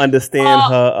won't understand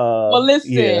her. Well,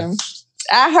 listen,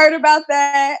 I heard about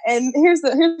that, and here's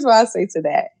what I say to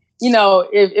that. You know,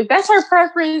 if that's her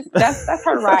preference, that's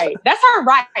her right. That's her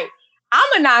right.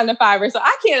 I'm a 9-to-5er, so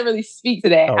I can't really speak to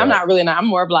that. All I'm right. not really. I'm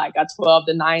more of like a 12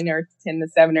 to 9er, 10 to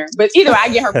 7er. But either way, I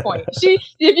get her point. If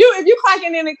you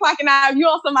clocking in and clocking out, if you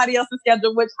on somebody else's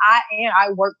schedule, which I am,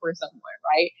 I work for someone,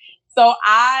 right? So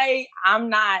I'm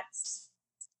not.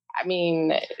 I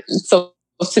mean, so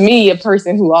to me, a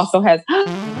person who also has. Yeah.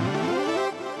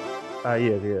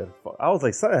 I was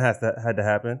like, something had to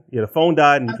happen. Yeah, the phone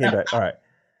died and you came back. All right.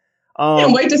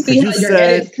 Can't wait to see how your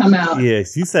edits come out.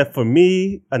 Yes, you said for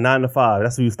me a 9-to-5.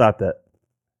 That's where you stopped at.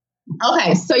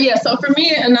 Okay, so for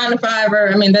me a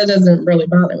 9-to-5er, I mean that doesn't really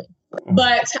bother me.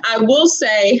 But I will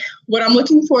say what I'm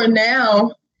looking for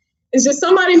now is just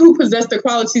somebody who possessed the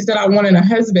qualities that I want in a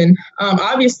husband.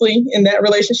 Obviously, in that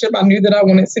relationship, I knew that I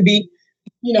wanted to be,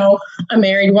 you know, a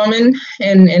married woman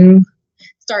and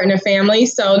starting a family.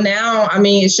 So now, I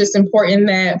mean, it's just important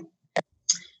that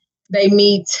they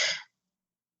meet.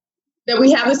 That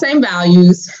we have the same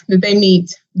values, that they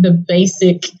meet the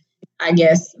basic I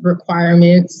guess,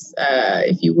 requirements,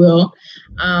 if you will.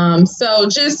 So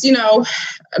just, a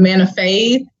man of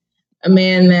faith, a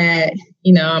man that,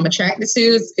 I'm attracted to,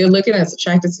 is good looking, that's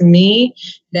attracted to me,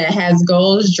 that has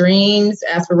goals, dreams,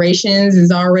 aspirations,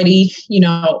 is already,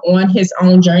 on his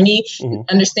own journey,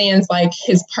 understands like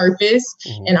his purpose,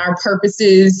 and our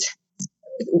purposes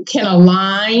can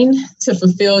align to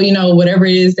fulfill, whatever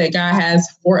it is that God has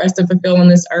for us to fulfill on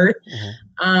this earth.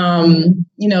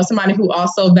 Somebody who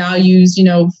also values,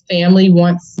 family,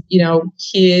 wants,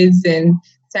 kids, and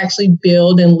to actually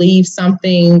build and leave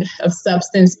something of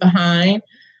substance behind.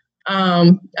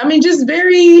 Just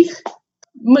very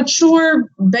mature,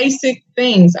 basic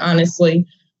things, honestly.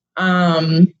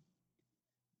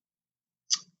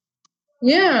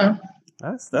 Yeah.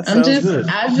 That sounds good.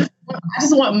 I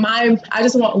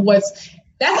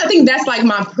think that's like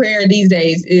my prayer these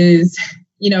days is,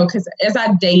 because as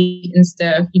I date and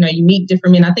stuff, you meet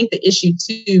different men. I think the issue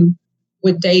too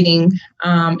with dating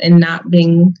and not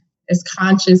being as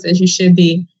conscious as you should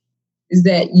be is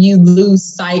that you lose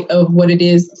sight of what it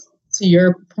is, to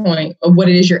your point, of what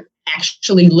it is you're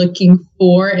actually looking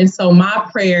for. And so my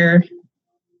prayer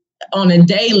on a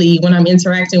daily when I'm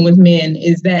interacting with men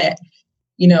is that,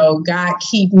 God,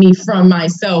 keep me from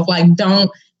myself. Like,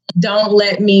 don't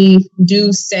let me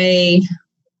do, say,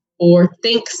 or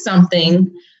think something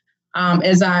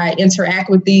as I interact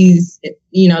with these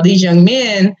young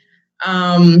men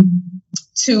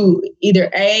to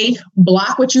either A,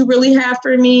 block what you really have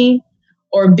for me,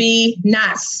 or B,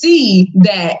 not see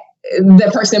that the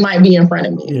person might be in front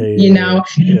of me,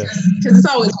 because it's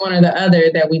always one or the other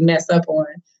that we mess up on.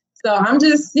 So I'm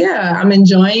just, I'm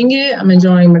enjoying it. I'm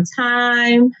enjoying my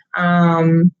time.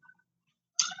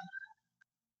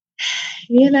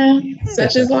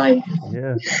 Such is life.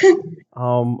 Yeah.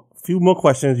 Few more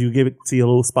questions. You give it to your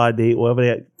little spy date, whatever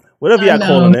you're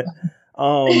calling it.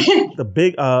 The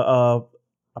big, a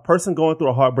person going through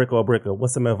a heartbreak or a breakup,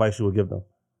 what's some advice you would give them?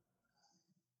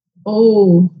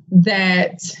 Oh,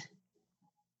 that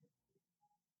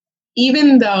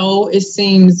even though it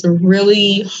seems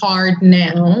really hard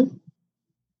now,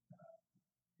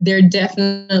 there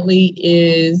definitely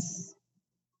is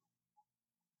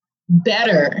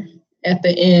better at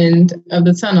the end of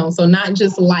the tunnel. So not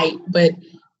just light, but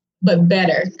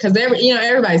better. Because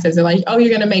everybody says it like, oh, you're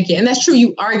going to make it. And that's true.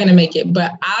 You are going to make it.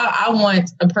 But I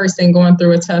want a person going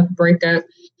through a tough breakup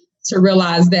to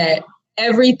realize that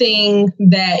everything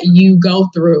that you go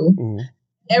through,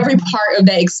 every part of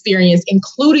that experience,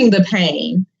 including the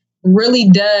pain, really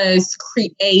does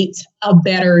create a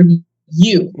better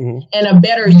you. And a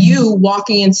better you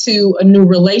walking into a new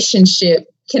relationship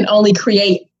can only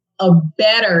create a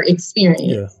better experience.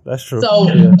 Yeah, that's true. So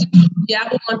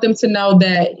I want them to know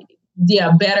that,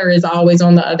 better is always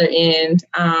on the other end.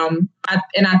 And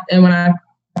when I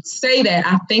say that,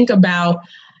 I think about,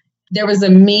 there was a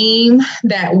meme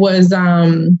that was, I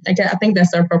think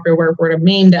that's the appropriate word for it, a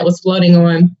meme that was floating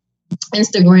on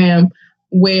Instagram,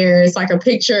 where it's like a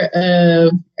picture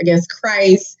of, I guess,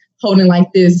 Christ holding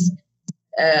like this,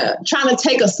 trying to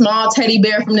take a small teddy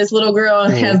bear from this little girl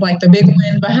and has like the big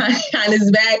one behind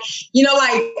his back.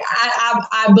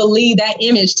 I believe that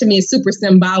image to me is super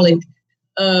symbolic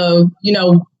of,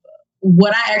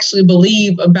 what I actually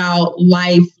believe about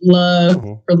life, love,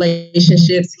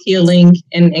 relationships, healing,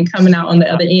 and coming out on the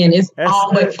other end. It's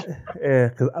always...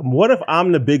 because what if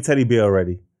I'm the big teddy bear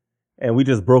already and we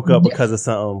just broke up because of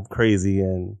something crazy?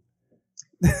 And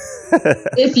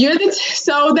if you're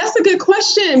so that's a good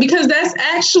question, because that's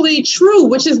actually true,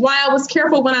 which is why I was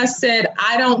careful when I said,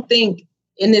 I don't think,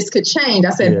 and this could change. I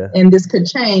said, and this could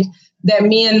change, that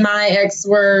me and my ex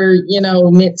were,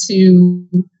 meant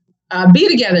to be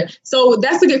together. So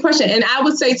that's a good question. And I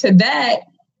would say to that,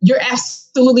 you're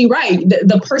absolutely right.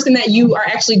 The person that you are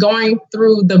actually going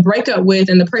through the breakup with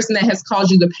and the person that has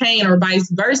caused you the pain, or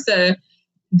vice versa,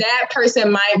 that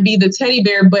person might be the teddy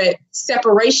bear, but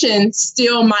separation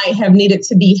still might have needed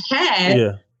to be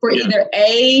had for either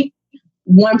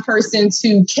one person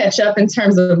to catch up in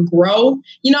terms of growth.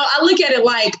 I look at it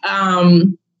like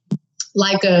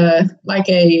a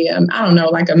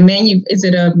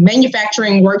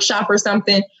manufacturing workshop or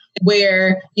something,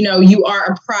 where, you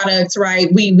are a product, right?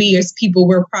 We as people,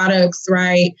 we're products,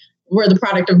 right? We're the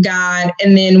product of God.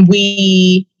 And then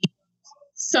we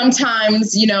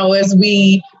sometimes, as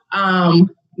we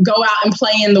go out and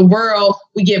play in the world,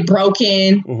 we get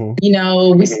broken.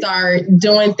 We start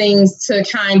doing things to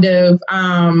kind of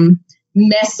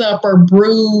mess up or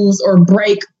bruise or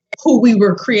break who we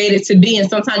were created to be. And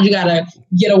sometimes you got to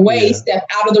get away, step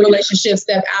out of the relationship,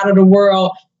 step out of the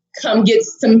world, come get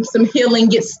some healing,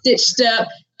 get stitched up,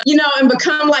 and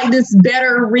become like this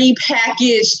better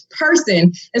repackaged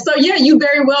person. And so, yeah, you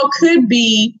very well could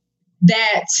be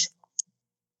that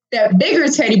bigger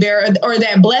teddy bear or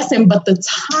that blessing, but the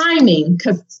timing,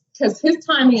 because his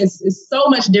timing is so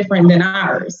much different than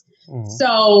ours. Mm-hmm.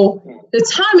 So the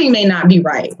timing may not be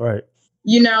right. Right.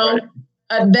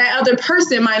 That other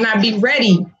person might not be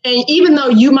ready. And even though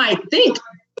you might think,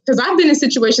 because I've been in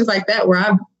situations like that where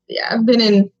I've been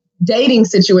in dating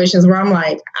situations where I'm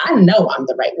like, I know I'm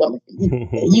the right woman for you.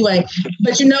 You ain't.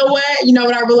 But you know what? You know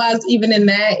what I realized even in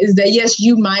that is that, yes,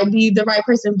 you might be the right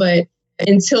person, but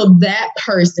until that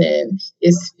person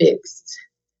is fixed,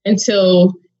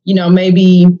 until,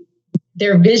 maybe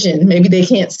their vision, maybe they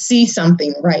can't see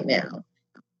something right now.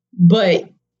 But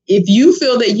if you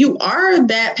feel that you are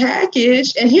that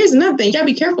package, and here's another thing, you gotta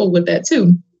be careful with that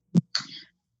too.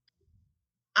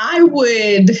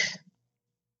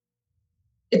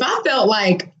 If I felt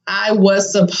like I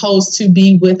was supposed to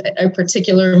be with a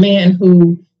particular man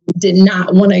who did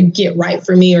not want to get right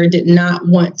for me or did not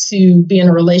want to be in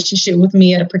a relationship with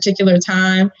me at a particular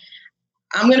time,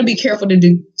 I'm going to be careful to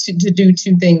do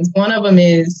two things. One of them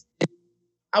is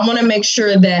I want to make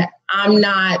sure that I'm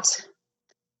not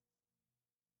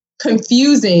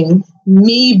confusing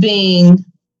me being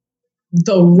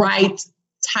the right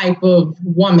type of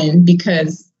woman,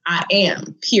 because I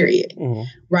am, period, mm-hmm.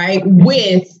 right?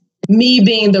 With me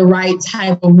being the right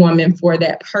type of woman for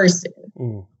that person.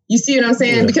 Mm. You see what I'm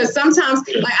saying? Yeah. Because sometimes,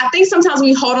 I think sometimes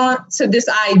we hold on to this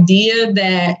idea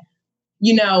that,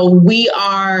 we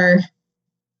are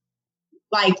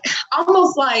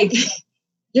almost like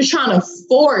you're trying to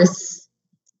force,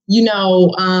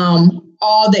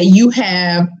 all that you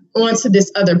have onto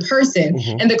this other person.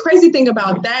 Mm-hmm. And the crazy thing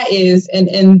about that is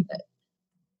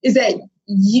that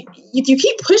if you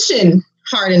keep pushing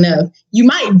hard enough, you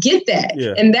might get that.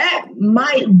 Yeah. And that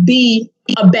might be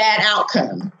a bad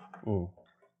outcome. Mm.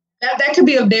 That could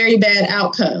be a very bad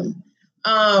outcome.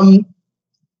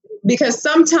 Because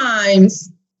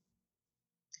sometimes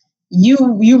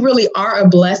you really are a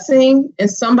blessing,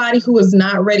 and somebody who is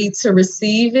not ready to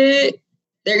receive it,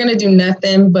 they're going to do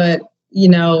nothing but,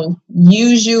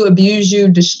 use you, abuse you,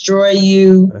 destroy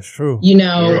you. That's true.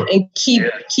 And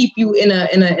keep you in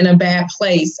a bad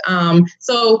place.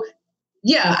 So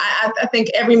yeah, I think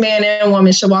every man and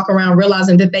woman should walk around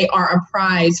realizing that they are a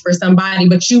prize for somebody,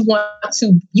 but you want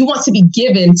to be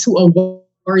given to a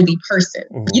worthy person.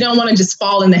 Mm-hmm. You don't want to just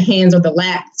fall in the hands or the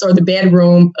laps or the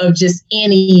bedroom of just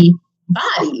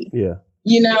anybody. Yeah.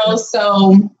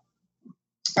 So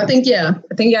I think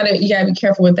you gotta be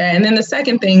careful with that. And then the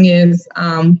second thing is,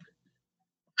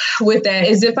 with that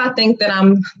is if I think that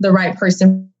I'm the right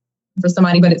person for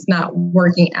somebody, but it's not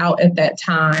working out at that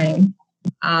time,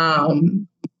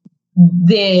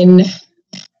 then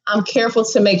I'm careful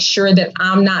to make sure that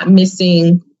I'm not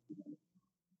missing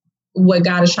what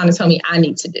God is trying to tell me I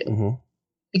need to do. Mm-hmm.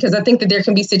 Because I think that there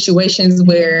can be situations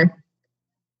where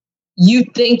you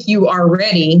think you are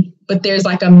ready, but there's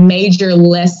like a major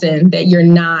lesson that you're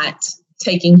not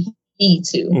taking heed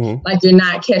to. Mm-hmm. Like you're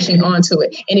not catching on to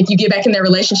it. And if you get back in that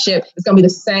relationship, it's going to be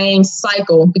the same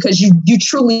cycle because you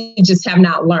truly just have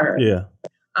not learned. Yeah.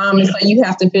 And so you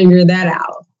have to figure that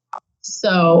out.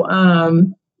 So,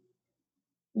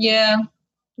 yeah,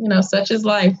 such is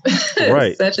life.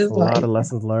 Right. Such is life. A lot of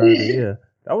lessons learned. Yeah,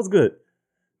 that was good.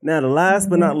 Now, the last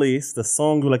but not least, the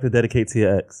song you would like to dedicate to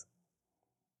your ex.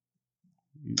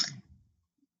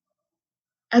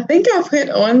 I think I put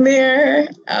on there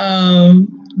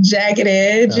Jagged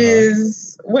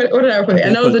Edges. What did I put? I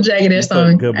know it was a Jagged Edge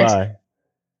song. Goodbye.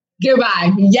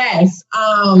 Goodbye. Yes.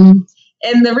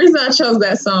 And the reason I chose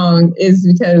that song is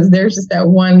because there's just that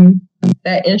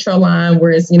intro line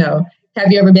where it's,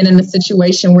 have you ever been in a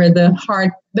situation where the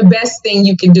best thing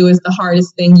you can do is the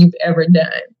hardest thing you've ever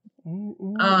done?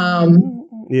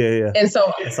 Yeah. And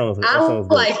so I'm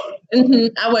like,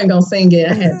 I wasn't gonna sing it.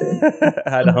 I had to. I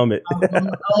had to hum it. I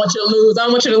don't want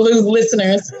you to lose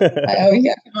listeners.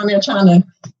 Yeah, on there trying to.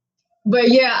 But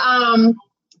yeah,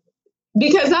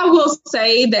 because I will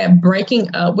say that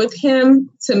breaking up with him,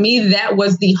 to me, that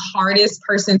was the hardest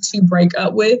person to break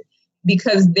up with,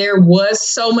 because there was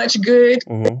so much good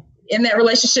in that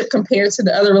relationship compared to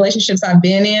the other relationships I've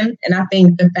been in. And I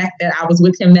think the fact that I was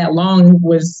with him that long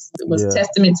was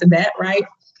testament to that, right?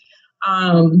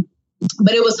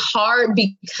 But it was hard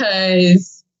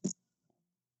because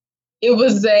it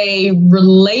was a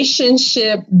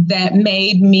relationship that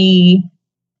made me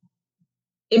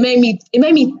think,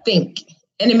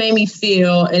 and it made me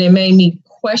feel, and it made me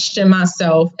question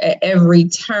myself at every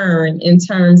turn in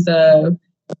terms of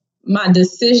my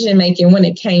decision making when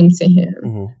it came to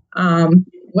him.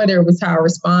 whether it was how I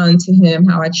respond to him,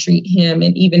 how I treat him,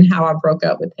 and even how I broke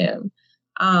up with him.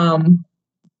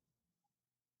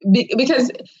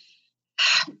 Because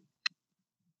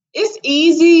it's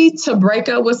easy to break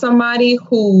up with somebody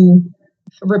who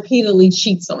repeatedly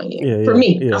cheats on you. For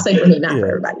me, I'll say for me, not for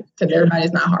everybody, because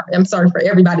everybody's not hard. I'm sorry, for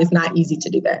everybody, it's not easy to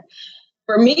do that.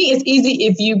 For me, it's easy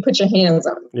if you put your hands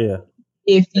on me. Yeah.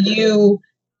 If you,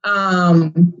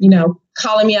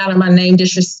 calling me out of my name,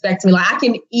 disrespect me, like I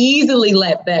can easily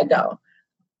let that go.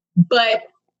 But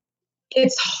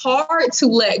it's hard to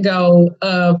let go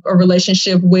of a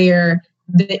relationship where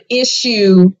the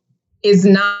issue is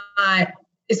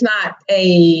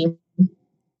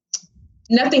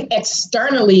nothing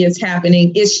externally is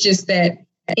happening. It's just that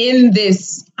in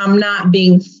this, I'm not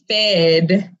being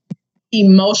fed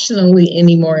emotionally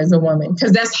anymore as a woman.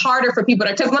 Because that's harder for people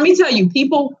because let me tell you,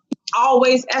 people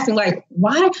always asking like,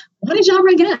 why did y'all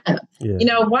break up?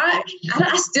 Yeah. Why?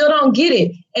 I still don't get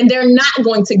it. And they're not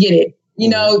going to get it. You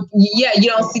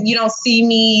don't see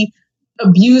me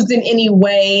abused in any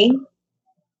way.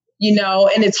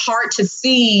 And it's hard to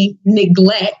see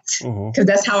neglect because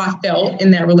that's how I felt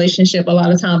in that relationship. A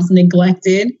lot of times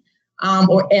neglected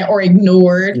or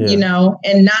ignored,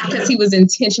 and not because he was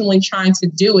intentionally trying to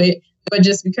do it, but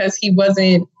just because he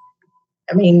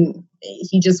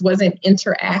just wasn't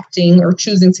interacting or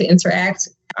choosing to interact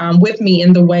with me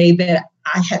in the way that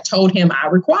I had told him I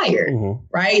required,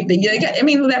 right?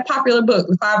 That popular book,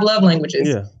 The 5 Love Languages.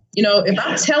 Yeah. If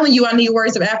I'm telling you I need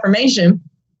words of affirmation,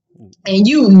 and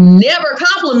you never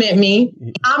compliment me,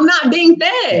 I'm not being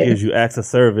fed. Because you acts of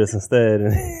service instead. Yeah,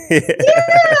 exactly.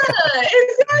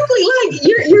 Like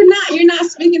you're not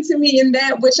speaking to me in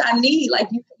that which I need. Like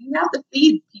you have to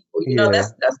feed people.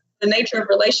 That's the nature of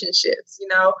relationships.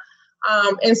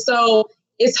 And so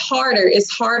it's harder. It's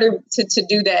harder to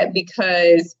do that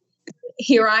because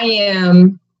here I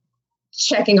am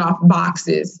checking off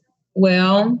boxes.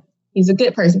 Well, he's a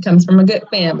good person, comes from a good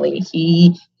family.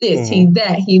 He this, he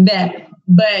that.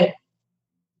 But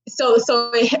so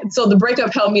the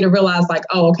breakup helped me to realize like,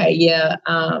 oh, okay, yeah.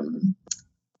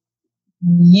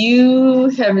 You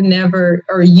have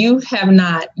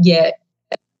not yet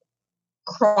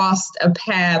crossed a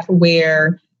path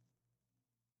where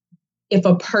if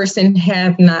a person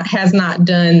has not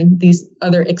done these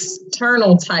other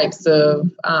external types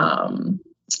of,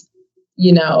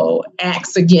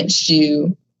 acts against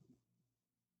you,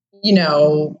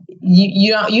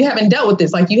 you haven't dealt with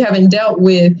this. Like you haven't dealt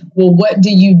with, well, what do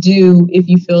you do if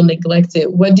you feel neglected?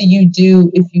 What do you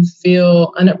do if you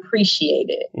feel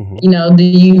unappreciated?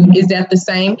 Is that the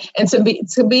same? And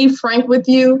to be frank with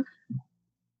you,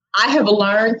 I have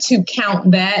learned to count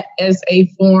that as a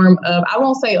form of, I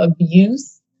won't say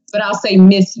abuse, but I'll say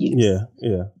misuse. Yeah.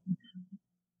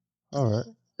 All right.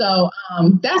 So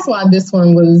that's why this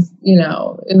one was,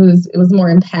 it was more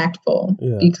impactful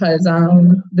because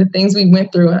the things we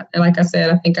went through, and like I said,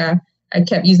 I think I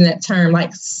kept using that term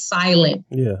like silent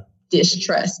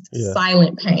distrust,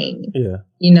 silent pain,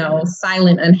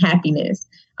 silent unhappiness,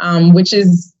 which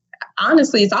is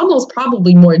honestly, it's almost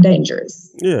probably more dangerous.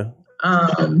 Yeah.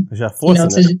 You're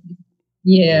forcing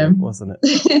it. Forcing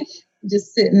it.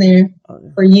 Just sitting there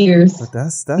for years, but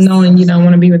that's knowing you don't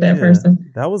want to be with that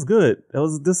person. That was good.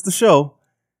 This is the show.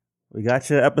 We got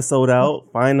your episode out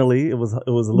finally. It was a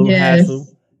little hassle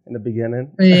in the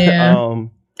beginning. Yeah,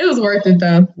 it was worth it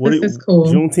though. This is cool.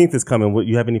 Juneteenth is coming.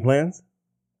 You have any plans?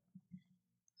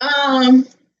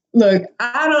 Look,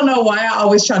 I don't know why I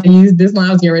always try to use this line.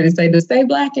 I was getting ready to say to stay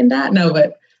black and die. No,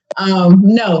 but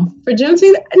no, for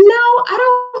Juneteenth, no, I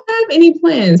don't have any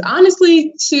plans.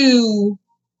 Honestly, to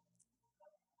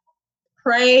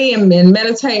pray and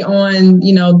meditate on,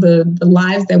 the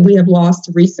lives that we have lost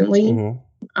recently,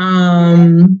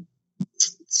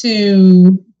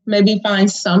 to maybe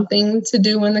find something to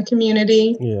do in the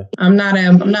community. Yeah. I'm not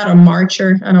a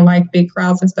marcher. I don't like big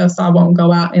crowds and stuff, so I won't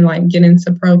go out and like get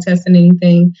into protests and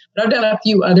anything. But I've done a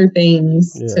few other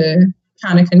things to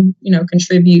kind of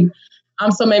contribute.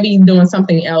 So maybe doing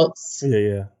something else.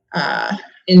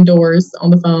 Indoors on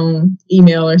the phone,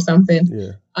 email or something.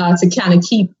 To kind of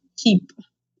keep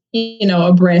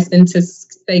abreast and to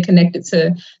stay connected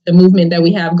to the movement that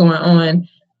we have going on.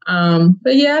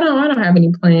 But I don't have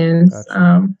any plans.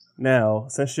 Gotcha. Now,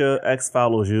 since your ex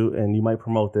follows you and you might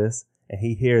promote this and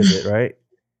he hears it, right?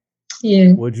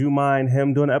 Yeah. Would you mind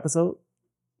him doing an episode?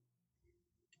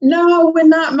 No, I would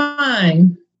not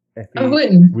mind. I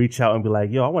wouldn't reach out and be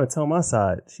like, yo, I want to tell my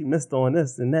side. She missed on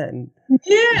this and that. And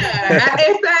yeah.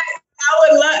 In fact, I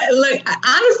would look,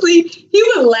 honestly, he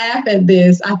would laugh at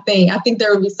this. I think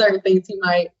there would be certain things he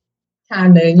might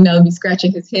kind of, be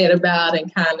scratching his head about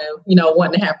and kind of,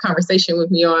 wanting to have conversation with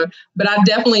me on. But I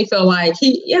definitely feel like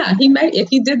if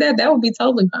he did that, that would be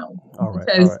totally fine.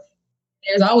 Because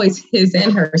there's always his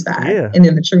and her side. And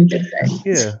then the truth is that.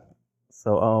 Yeah.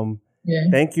 So,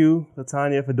 thank you,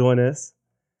 LaTanya, for doing this.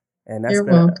 And You're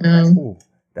welcome.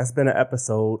 That's been an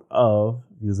episode of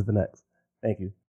Views of an X. Thank you.